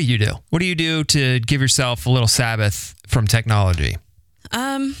Maren, what do you do? What do you do to give yourself a little Sabbath from technology?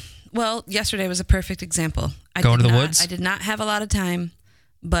 Well, yesterday was a perfect example. Going to the woods? I did not have a lot of time,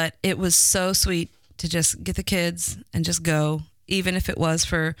 but it was so sweet to just get the kids and just go, even if it was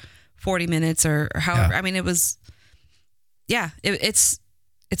for 40 minutes or however. I mean, it was, it's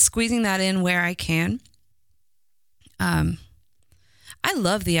squeezing that in where I can. I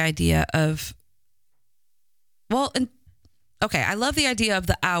love the idea of, I love the idea of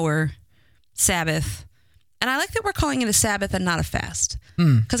the hour Sabbath. And I like that we're calling it a Sabbath and not a fast.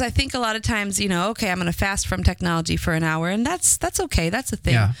 Because I think a lot of times, I'm going to fast from technology for an hour, and that's okay. That's a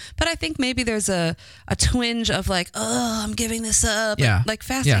thing. Yeah. But I think maybe there's a twinge of like, oh, I'm giving this up. Yeah. Like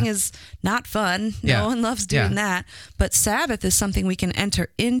fasting is not fun. No one loves doing that. But Sabbath is something we can enter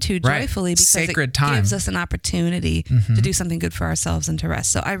into joyfully because sacred time. Gives us an opportunity to do something good for ourselves and to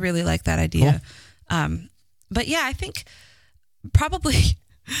rest. So I really like that idea. Cool. But yeah, I think probably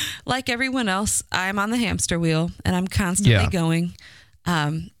like everyone else, I'm on the hamster wheel and I'm constantly going.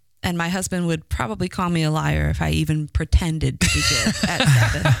 And my husband would probably call me a liar if I even pretended to be good at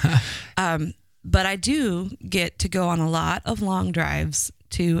Sabbath. But I do get to go on a lot of long drives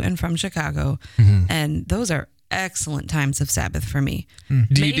to and from Chicago. And those are excellent times of Sabbath for me.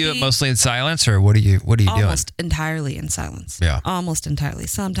 Do you do it mostly in silence, or what are you doing? Almost entirely in silence. Yeah. Almost entirely.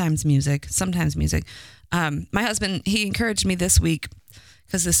 Sometimes music. My husband, he encouraged me this week,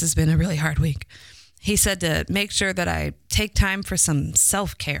 because this has been a really hard week. He said to make sure that I take time for some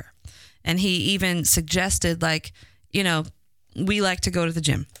self-care. And he even suggested, we like to go to the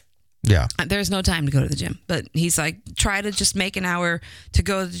gym. Yeah. There's no time to go to the gym. But he's like, try to just make an hour to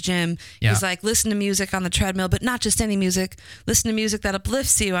go to the gym. Yeah. He's like, listen to music on the treadmill, but not just any music. Listen to music that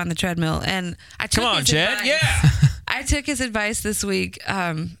uplifts you on the treadmill. And I took Come on, Jed. advice. Yeah. I took his advice this week.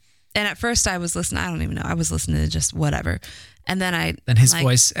 And at first I was listening. I don't even know. I was listening to just whatever. And then his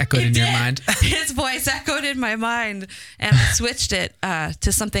voice echoed in your mind. His voice echoed in my mind, and I switched it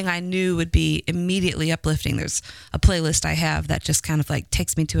to something I knew would be immediately uplifting. There's a playlist I have that just kind of like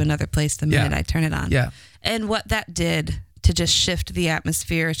takes me to another place the minute I turn it on. Yeah. And what that did to just shift the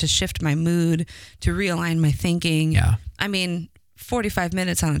atmosphere, to shift my mood, to realign my thinking. Yeah. I mean, 45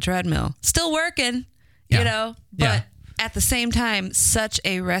 minutes on a treadmill, still working, but at the same time, such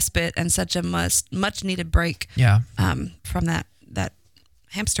a respite and such a much needed break from that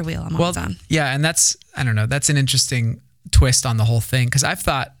hamster wheel I'm always on. Yeah, and that's an interesting twist on the whole thing, because I've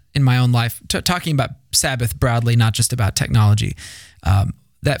thought in my own life, talking about Sabbath broadly, not just about technology,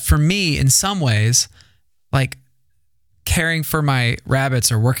 that for me, in some ways, like caring for my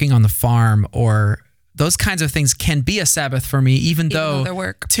rabbits or working on the farm or those kinds of things can be a Sabbath for me, even though they're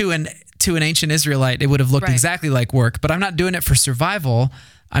work. To an ancient Israelite, it would have looked exactly like work, but I'm not doing it for survival.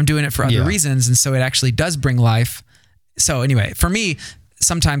 I'm doing it for other reasons. And so it actually does bring life. So anyway, for me,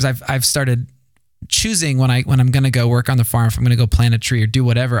 sometimes I've started choosing when I'm going to go work on the farm, if I'm going to go plant a tree or do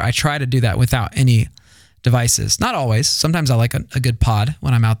whatever, I try to do that without any devices. Not always. Sometimes I like a good pod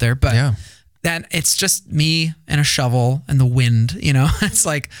when I'm out there, but then it's just me and a shovel and the wind, it's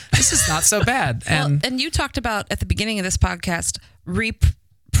like, this is not so bad. And you talked about at the beginning of this podcast,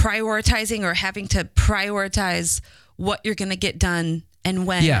 prioritizing or having to prioritize what you're going to get done and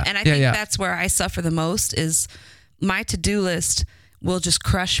when. Yeah. And I think that's where I suffer the most is my to-do list will just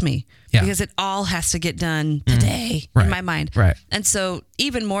crush me because it all has to get done today in my mind. Right. And so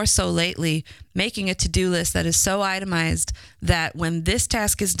even more so lately, making a to-do list that is so itemized that when this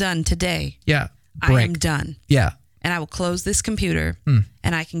task is done today, I am done. Yeah. And I will close this computer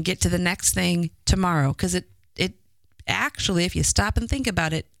and I can get to the next thing tomorrow. Because it actually, if you stop and think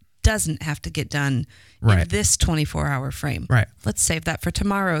about it, doesn't have to get done in this 24-hour frame. Right. Let's save that for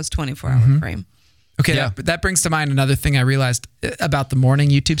tomorrow's 24-hour frame. Okay, that brings to mind another thing I realized about the morning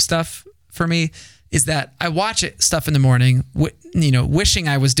YouTube stuff for me is that I watch stuff in the morning, wishing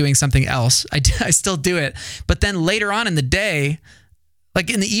I was doing something else. I still do it. But then later on in the day, like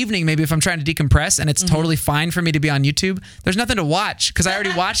in the evening, maybe if I'm trying to decompress and it's totally fine for me to be on YouTube, there's nothing to watch because I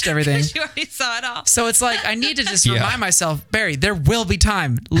already watched everything. You already saw it all. So it's like I need to just remind myself, Barry, there will be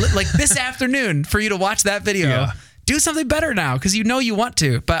time, like this afternoon, for you to watch that video. Yeah. Do something better now because you want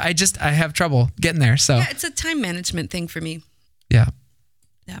to, but I have trouble getting there. So it's a time management thing for me. Yeah.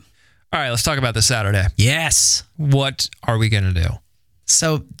 Yeah. All right, let's talk about this Saturday. Yes. What are we going to do?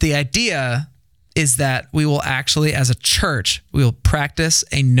 So the idea is that we will actually, as a church, we will practice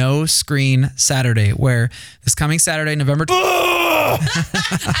a no screen Saturday where this coming Saturday, November. I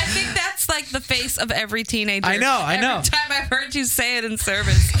think that's like the face of every teenager. I know. Every time I've heard you say it in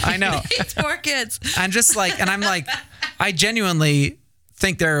service. I know. These poor kids. I'm like, I genuinely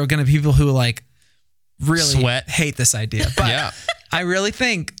think there are going to be people who like really hate this idea. But I really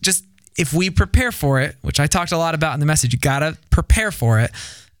think just if we prepare for it, which I talked a lot about in the message, you got to prepare for it.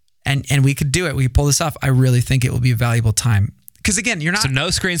 And we could do it. We could pull this off. I really think it will be a valuable time. Because again, you're not. So no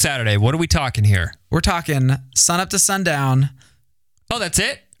screen Saturday. What are we talking here? We're talking sun up to sundown. Oh, that's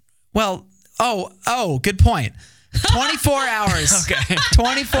it? Well, good point. 24 hours. Okay.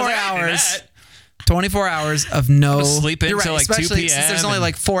 24 hours. 24 hours of no sleep until like 2 p.m. Since there's only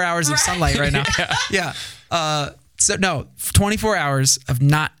like 4 hours of sunlight right now. Yeah. So no, 24 hours of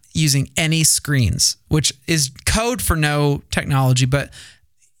not using any screens, which is code for no technology, but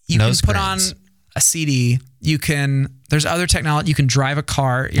you can put on a CD. There's other technology. You can drive a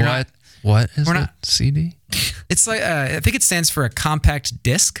car. What is a CD? It's like, I think it stands for a compact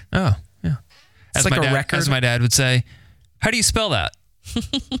disc. Oh, yeah. It's like a record. As my dad would say, how do you spell that?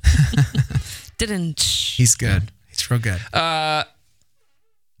 He's good. He's real good.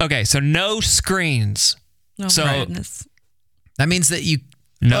 Okay, so no screens. Oh, so goodness. That means that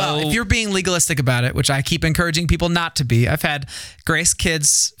if you're being legalistic about it, which I keep encouraging people not to be. I've had Grace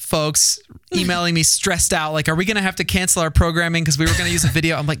Kids folks emailing me stressed out, like, are we going to have to cancel our programming because we were going to use a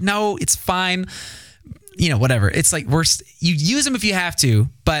video? I'm like, no, it's fine. Whatever. It's like you use them if you have to,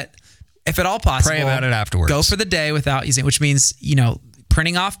 but if at all possible, pray about it afterwards. Go for the day without using, which means,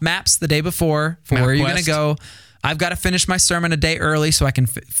 printing off maps the day before for where you're going to go. I've got to finish my sermon a day early so I can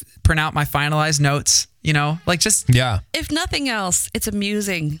print out my finalized notes, If nothing else, it's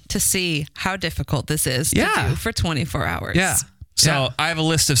amusing to see how difficult this is to do for 24 hours. Yeah. So I have a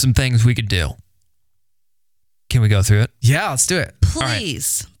list of some things we could do. Can we go through it? Yeah, let's do it.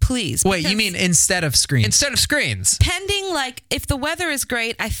 Please. Wait, you mean instead of screens? Instead of screens. Pending, if the weather is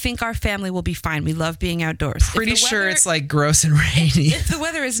great, I think our family will be fine. We love being outdoors. Pretty sure it's like gross and rainy. If the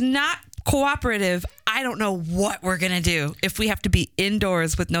weather is not cooperative, I don't know what we're going to do if we have to be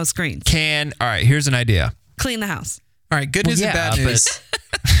indoors with no screens. All right, here's an idea. Clean the house. All right, good news and bad news.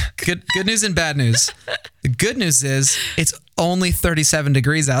 Good news and bad news. The good news is it's only 37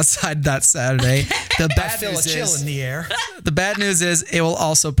 degrees outside that Saturday. The bad news is chill in the air. The bad news is it will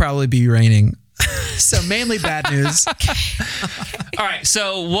also probably be raining. So mainly bad news. All right.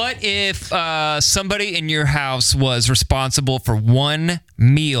 So what if somebody in your house was responsible for one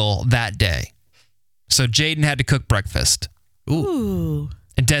meal that day? So Jaden had to cook breakfast. Ooh.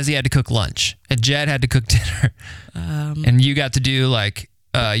 And Desi had to cook lunch. And Jed had to cook dinner. And you got to do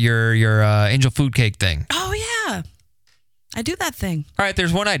your angel food cake thing. Oh, yeah. I do that thing. All right,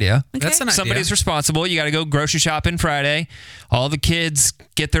 there's one idea. Okay. That's an idea. Somebody's responsible. You got to go grocery shopping Friday. All the kids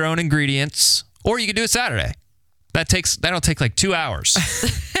get their own ingredients. Or you could do it Saturday. That'll take like 2 hours.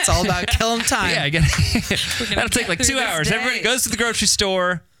 It's all about killing time. Yeah, that'll take like 2 hours. Everybody goes to the grocery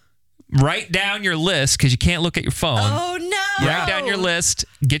store, write down your list because you can't look at your phone. Oh, no. Write down your list,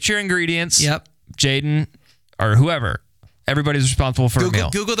 get your ingredients. Yep. Jaden or whoever. Everybody's responsible for a meal.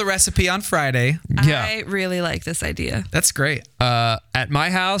 Google the recipe on Friday. Yeah. I really like this idea. That's great. At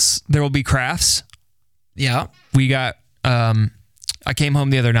my house, there will be crafts. Yeah. We got, I came home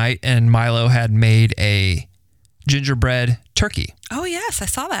the other night and Milo had made a gingerbread turkey. Oh, yes. I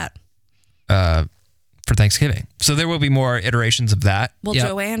saw that. for Thanksgiving. So there will be more iterations of that. Well,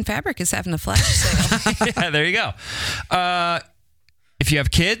 Joanne Fabric is having a flash sale. Yeah, there you go. If you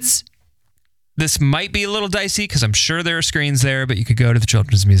have kids, this might be a little dicey because I'm sure there are screens there, but you could go to the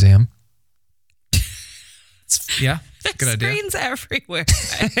Children's Museum. Yeah, good idea. Screens everywhere.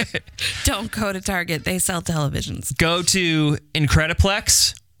 Don't go to Target. They sell televisions. Go to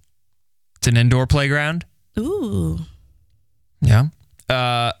Incrediplex. It's an indoor playground. Ooh. Yeah.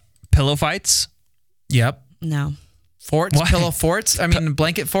 Pillow fights. Yep. No. Forts, What? pillow forts. I mean,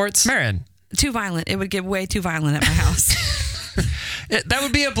 blanket forts. Marin. Too violent. It would get way too violent at my house. That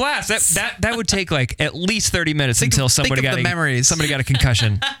would be a blast. That would take like at least 30 minutes until think somebody of the memories. somebody got a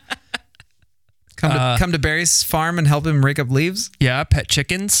concussion. Come to Barry's farm and help him rake up leaves. Yeah, pet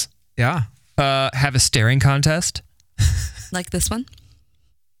chickens. Yeah. Have a staring contest. Like this one.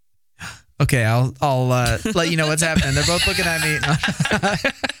 Okay, I'll let you know what's happening. They're both looking at me.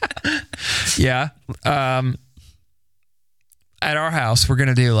 Yeah. At our house, we're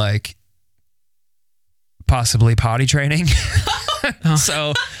gonna do like possibly potty training.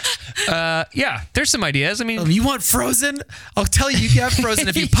 So, yeah, there's some ideas. I mean, You want Frozen? I'll tell you, you have Frozen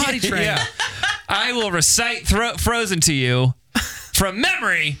if you potty train. Yeah. I will recite Frozen to you from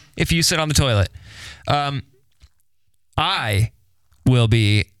memory if you sit on the toilet. I will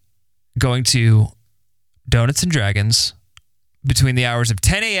be going to Donuts and Dragons between the hours of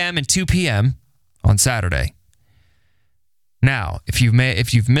 10 a.m. and 2 p.m. on Saturday. Now, if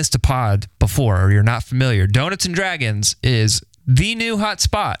you've missed a pod before or you're not familiar, Donuts and Dragons is the new hot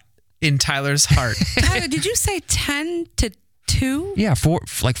spot In Tyler's heart. Tyler, did you say 10 to 2? Yeah, 4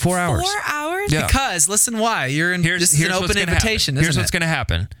 hours. 4 hours? Yeah. Because, listen why. This is an open invitation, Here's isn't what's it? going to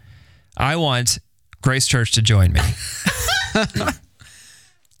happen. I want Grace Church to join me.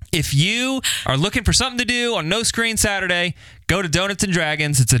 If you are looking for something to do on No Screen Saturday, go to Donuts and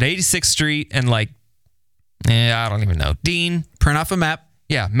Dragons. It's at 86th Street and I don't even know. Dean. Print off a map.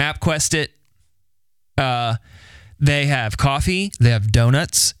 Yeah, MapQuest it. They have coffee. They have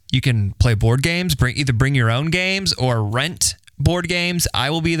donuts. You can play board games. Either bring your own games or rent board games. I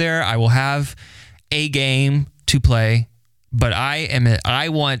will be there. I will have a game to play. But I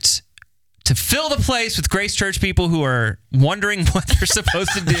want to fill the place with Grace Church people who are wondering what they're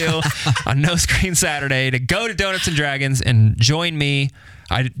supposed to do on No Screen Saturday, to go to Donuts and Dragons and join me.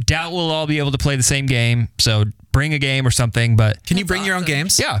 I doubt we'll all be able to play the same game, so bring a game or something. But Can you bring your own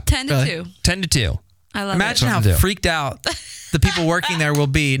games? yeah, 10 to Really? 2. 10 to 2. I love Imagine it. how Something to do. freaked out the people working there will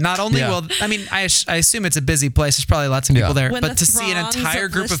be. Not only Yeah. will, I mean, I assume it's a busy place. There's probably lots of people Yeah. there. When But the to see an throngs entire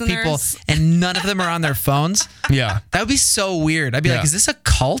of group of people listeners- and none of them are on their phones, Yeah, that would be so weird. I'd be Yeah. like, is this a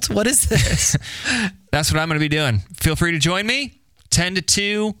cult? What is this? that's what I'm going to be doing. Feel free to join me. 10 to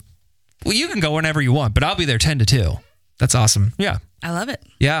 2. Well, you can go whenever you want, but I'll be there 10 to 2. That's awesome. Yeah, I love it.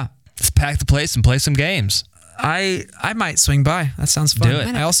 Yeah. let's pack the place and play some games. I might swing by. That sounds fun. Do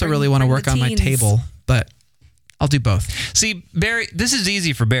it. I also Bring- really want to bring work the on my teens. table, but I'll do both. See, Barry, this is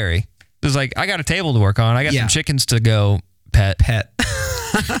easy for Barry. It's like, I got a table to work on. I got Yeah. some chickens to go pet. Pet.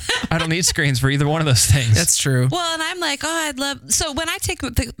 I don't need screens for either one of those things. That's true. Well, and I'm like, I'd love. So when I take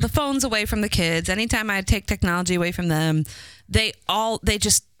the phones away from the kids, anytime I take technology away from them,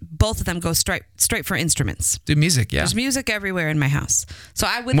 both of them go straight for instruments. Do music, yeah. There's music everywhere in my house. So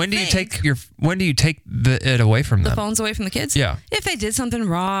I would. when do you take it away from the them? phones away from the kids? Yeah. If they did something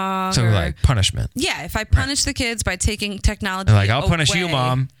wrong. So or- like punishment. Yeah, if I punish the kids by taking technology, They're like, I'll punish you, away,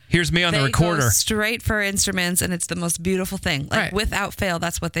 Mom. Here's me on the they recorder. go straight for instruments, and it's the most beautiful thing. Like Right. without fail,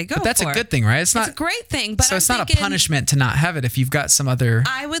 that's what they go But that's for. a good thing, right? It's It's a not great thing. But so I'm it's not a thinking, punishment to not have it if you've got some other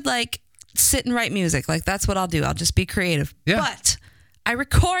I would like sit and write music. Like that's what I'll do. I'll just be creative. Yeah. But I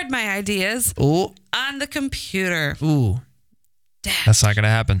record my ideas Ooh. on the computer. Ooh. That's not going to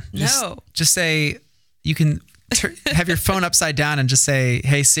happen. No. Just say you can have your phone upside down and just say,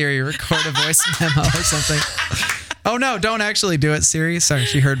 "Hey Siri, record a voice memo or something." Oh no, don't actually do it, Siri. Sorry,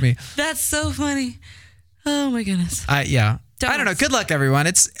 she heard me. That's so funny. Oh my goodness. Yeah. Don't. I don't know. Good luck, everyone.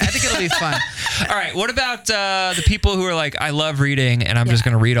 I think it'll be fun. All right. What about the people who are like, I love reading and I'm just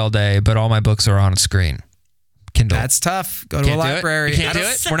going to read all day, but all my books are on a screen? Kindle. That's tough. Go to a Can't do it? library. You can't I do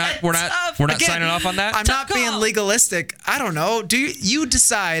don't- it. We're not Again, signing off on that. I'm not being call. legalistic. I don't know. Do you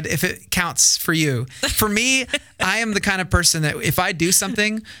decide if it counts for you? For me, I am the kind of person that if I do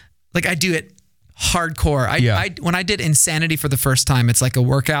something, like I do it hardcore. When I did Insanity for the first time, it's like a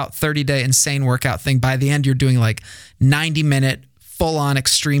workout, 30-day insane workout thing. By the end, you're doing like 90-minute full-on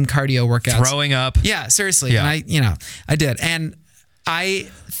extreme cardio workouts. Throwing up. Yeah, seriously. Yeah. And I did. And I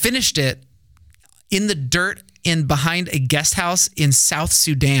finished it in the dirt behind a guest house in South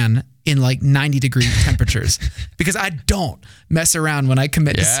Sudan in like 90-degree temperatures because I don't mess around when I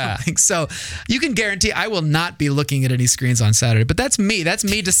commit to something. So you can guarantee I will not be looking at any screens on Saturday. But that's me. That's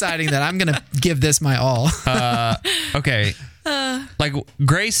me deciding that I'm going to give this my all. Okay. Like,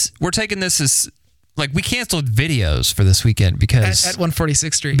 Grace, we're taking this as, like, we canceled videos for this weekend because... At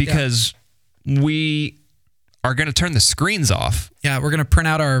 146th Street. Because we are going to turn the screens off. Yeah, we're going to print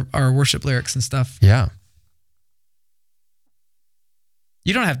out our worship lyrics and stuff. Yeah.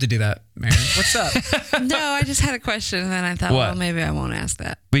 You don't have to do that, Mary. What's up? No, I just had a question, and then I thought, well, maybe I won't ask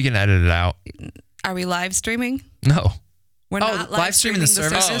that. We can edit it out. Are we live streaming? No. We're not live streaming the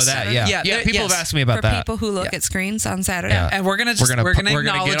service. Oh, that, yeah. People have asked me about for that. For people who look at screens on Saturday. Yeah. And we're gonna acknowledge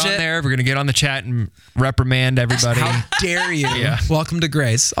get on it. there. We're gonna get on the chat and reprimand everybody. How dare you? Yeah. Welcome to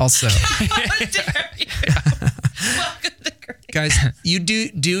Grace. Also, How dare you? Welcome to Grace. Guys, you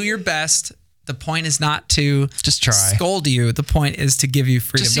do your best. The point is not to just try scold you. The point is to give you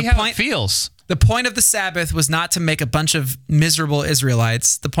freedom. Just see how it feels. The point of the Sabbath was not to make a bunch of miserable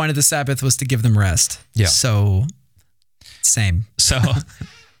Israelites. The point of the Sabbath was to give them rest. Yeah. So, same. So,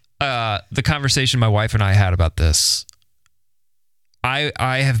 the conversation my wife and I had about this, I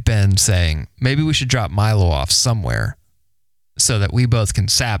have been saying maybe we should drop Milo off somewhere so that we both can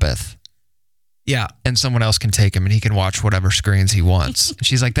Sabbath. Yeah. And someone else can take him and he can watch whatever screens he wants.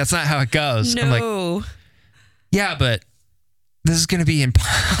 She's like, that's not how it goes. No. I'm like, yeah, but this is going to be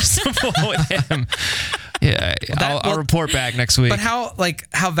impossible with him. Yeah. I'll report back next week. But how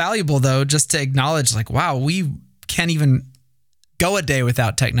valuable though, just to acknowledge like, wow, we can't even go a day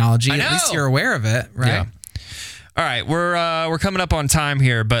without technology. At least you're aware of it, right? Yeah. All right. We're coming up on time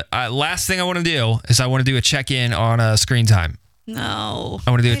here, but last thing I want to do is I want to do a check-in on screen time. No. I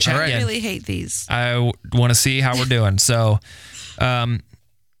want to do a check-in. I really hate these. I want to see how we're doing. So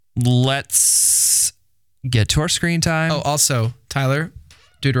let's get to our screen time. Oh, also, Tyler,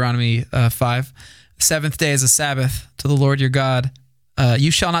 Deuteronomy 5. The seventh day is a Sabbath to the Lord your God.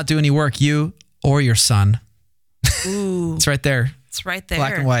 You shall not do any work, you or your son. Ooh. It's right there. It's right there.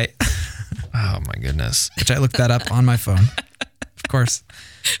 Black and white. Oh, my goodness. Which I looked that up on my phone. Of course.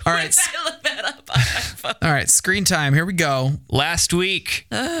 All right. I looked that up on my phone. All right. Screen time. Here we go. Last week.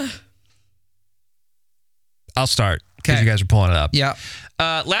 I'll start because Okay. you guys are pulling it up. Yeah.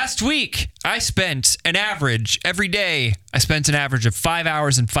 Last week, I spent an average, every day, I spent an average of 5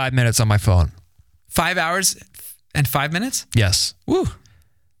 hours and 5 minutes on my phone. 5 hours and 5 minutes? Yes. Woo.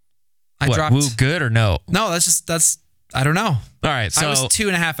 I What, dropped. woo good or no? No, that's, I don't know. All right. So I was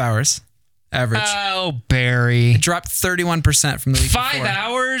 2.5 hours average. Oh, Barry. It dropped 31% from the week 5 before.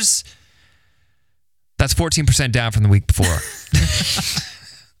 hours? That's 14% down from the week before.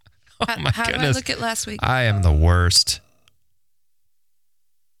 Oh, my How goodness. did I look at last week? I am the worst.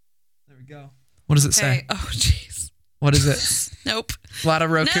 There we go. What does it say? Oh, jeez. What is it? Nope. A lot of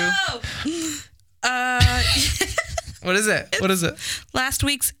Roku? No. What is it? What is it? Last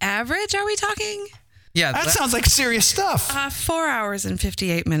week's average, are we talking? Yeah. That sounds like serious stuff. 4 hours and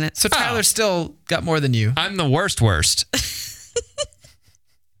 58 minutes. So Tyler still got more than you. I'm the worst.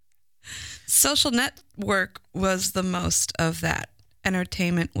 Social network was the most of that.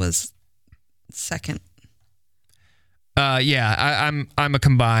 Entertainment was second. Yeah, I'm a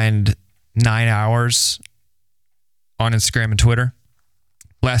combined 9 hours on Instagram and Twitter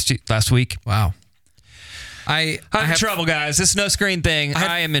last week. Wow. I'm in trouble, guys. This no screen thing.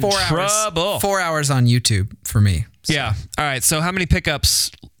 I am in 4 trouble. 4 hours on YouTube for me. So. Yeah. All right. So how many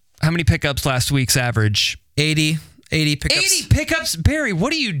pickups last week's average? 80 pickups. 80 pickups? Barry,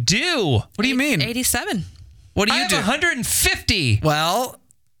 what do you do? What do you mean? 87. What do I you have do? 150. Well,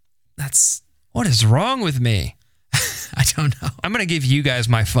 What is wrong with me? I don't know. I'm going to give you guys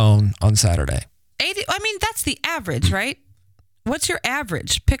my phone on Saturday. 80. I mean, that's the average, right? What's your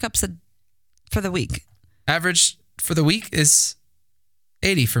average pickups for the week? Average for the week is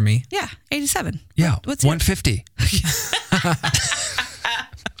 80 for me. Yeah, 87. Yeah. What's 150.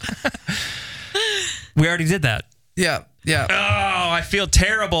 We already did that. Yeah. Oh, I feel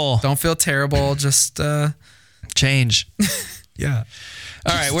terrible. Don't feel terrible. Just Change. yeah.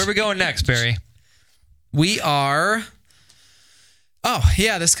 All right, where are we going next, Barry? We are. Oh,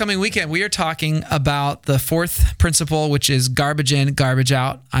 yeah, this coming weekend, we are talking about the fourth principle, which is garbage in, garbage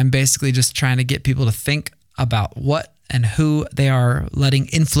out. I'm basically just trying to get people to think about what and who they are letting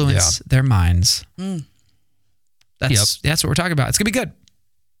influence their minds. That's what we're talking about. It's going to be good.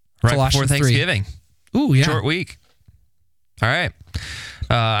 Right Colossians before 3. Thanksgiving. Ooh, yeah. Short week. All right.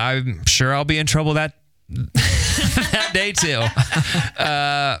 I'm sure I'll be in trouble that day too.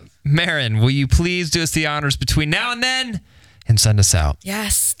 Marin, will you please do us the honors between now and then and send us out?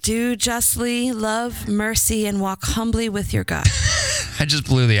 Yes, do justly, love mercy, and walk humbly with your God. I just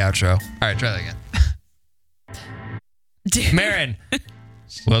blew the outro. All right, try that again. Dude. Marin.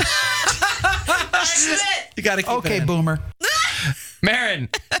 Whoops. You got to keep Okay, it in. boomer. Marin,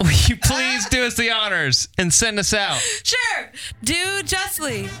 will you please do us the honors and send us out? Sure. Do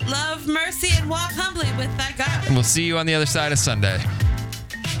justly, love mercy, and walk humbly with thy God. And we'll see you on the other side of Sunday.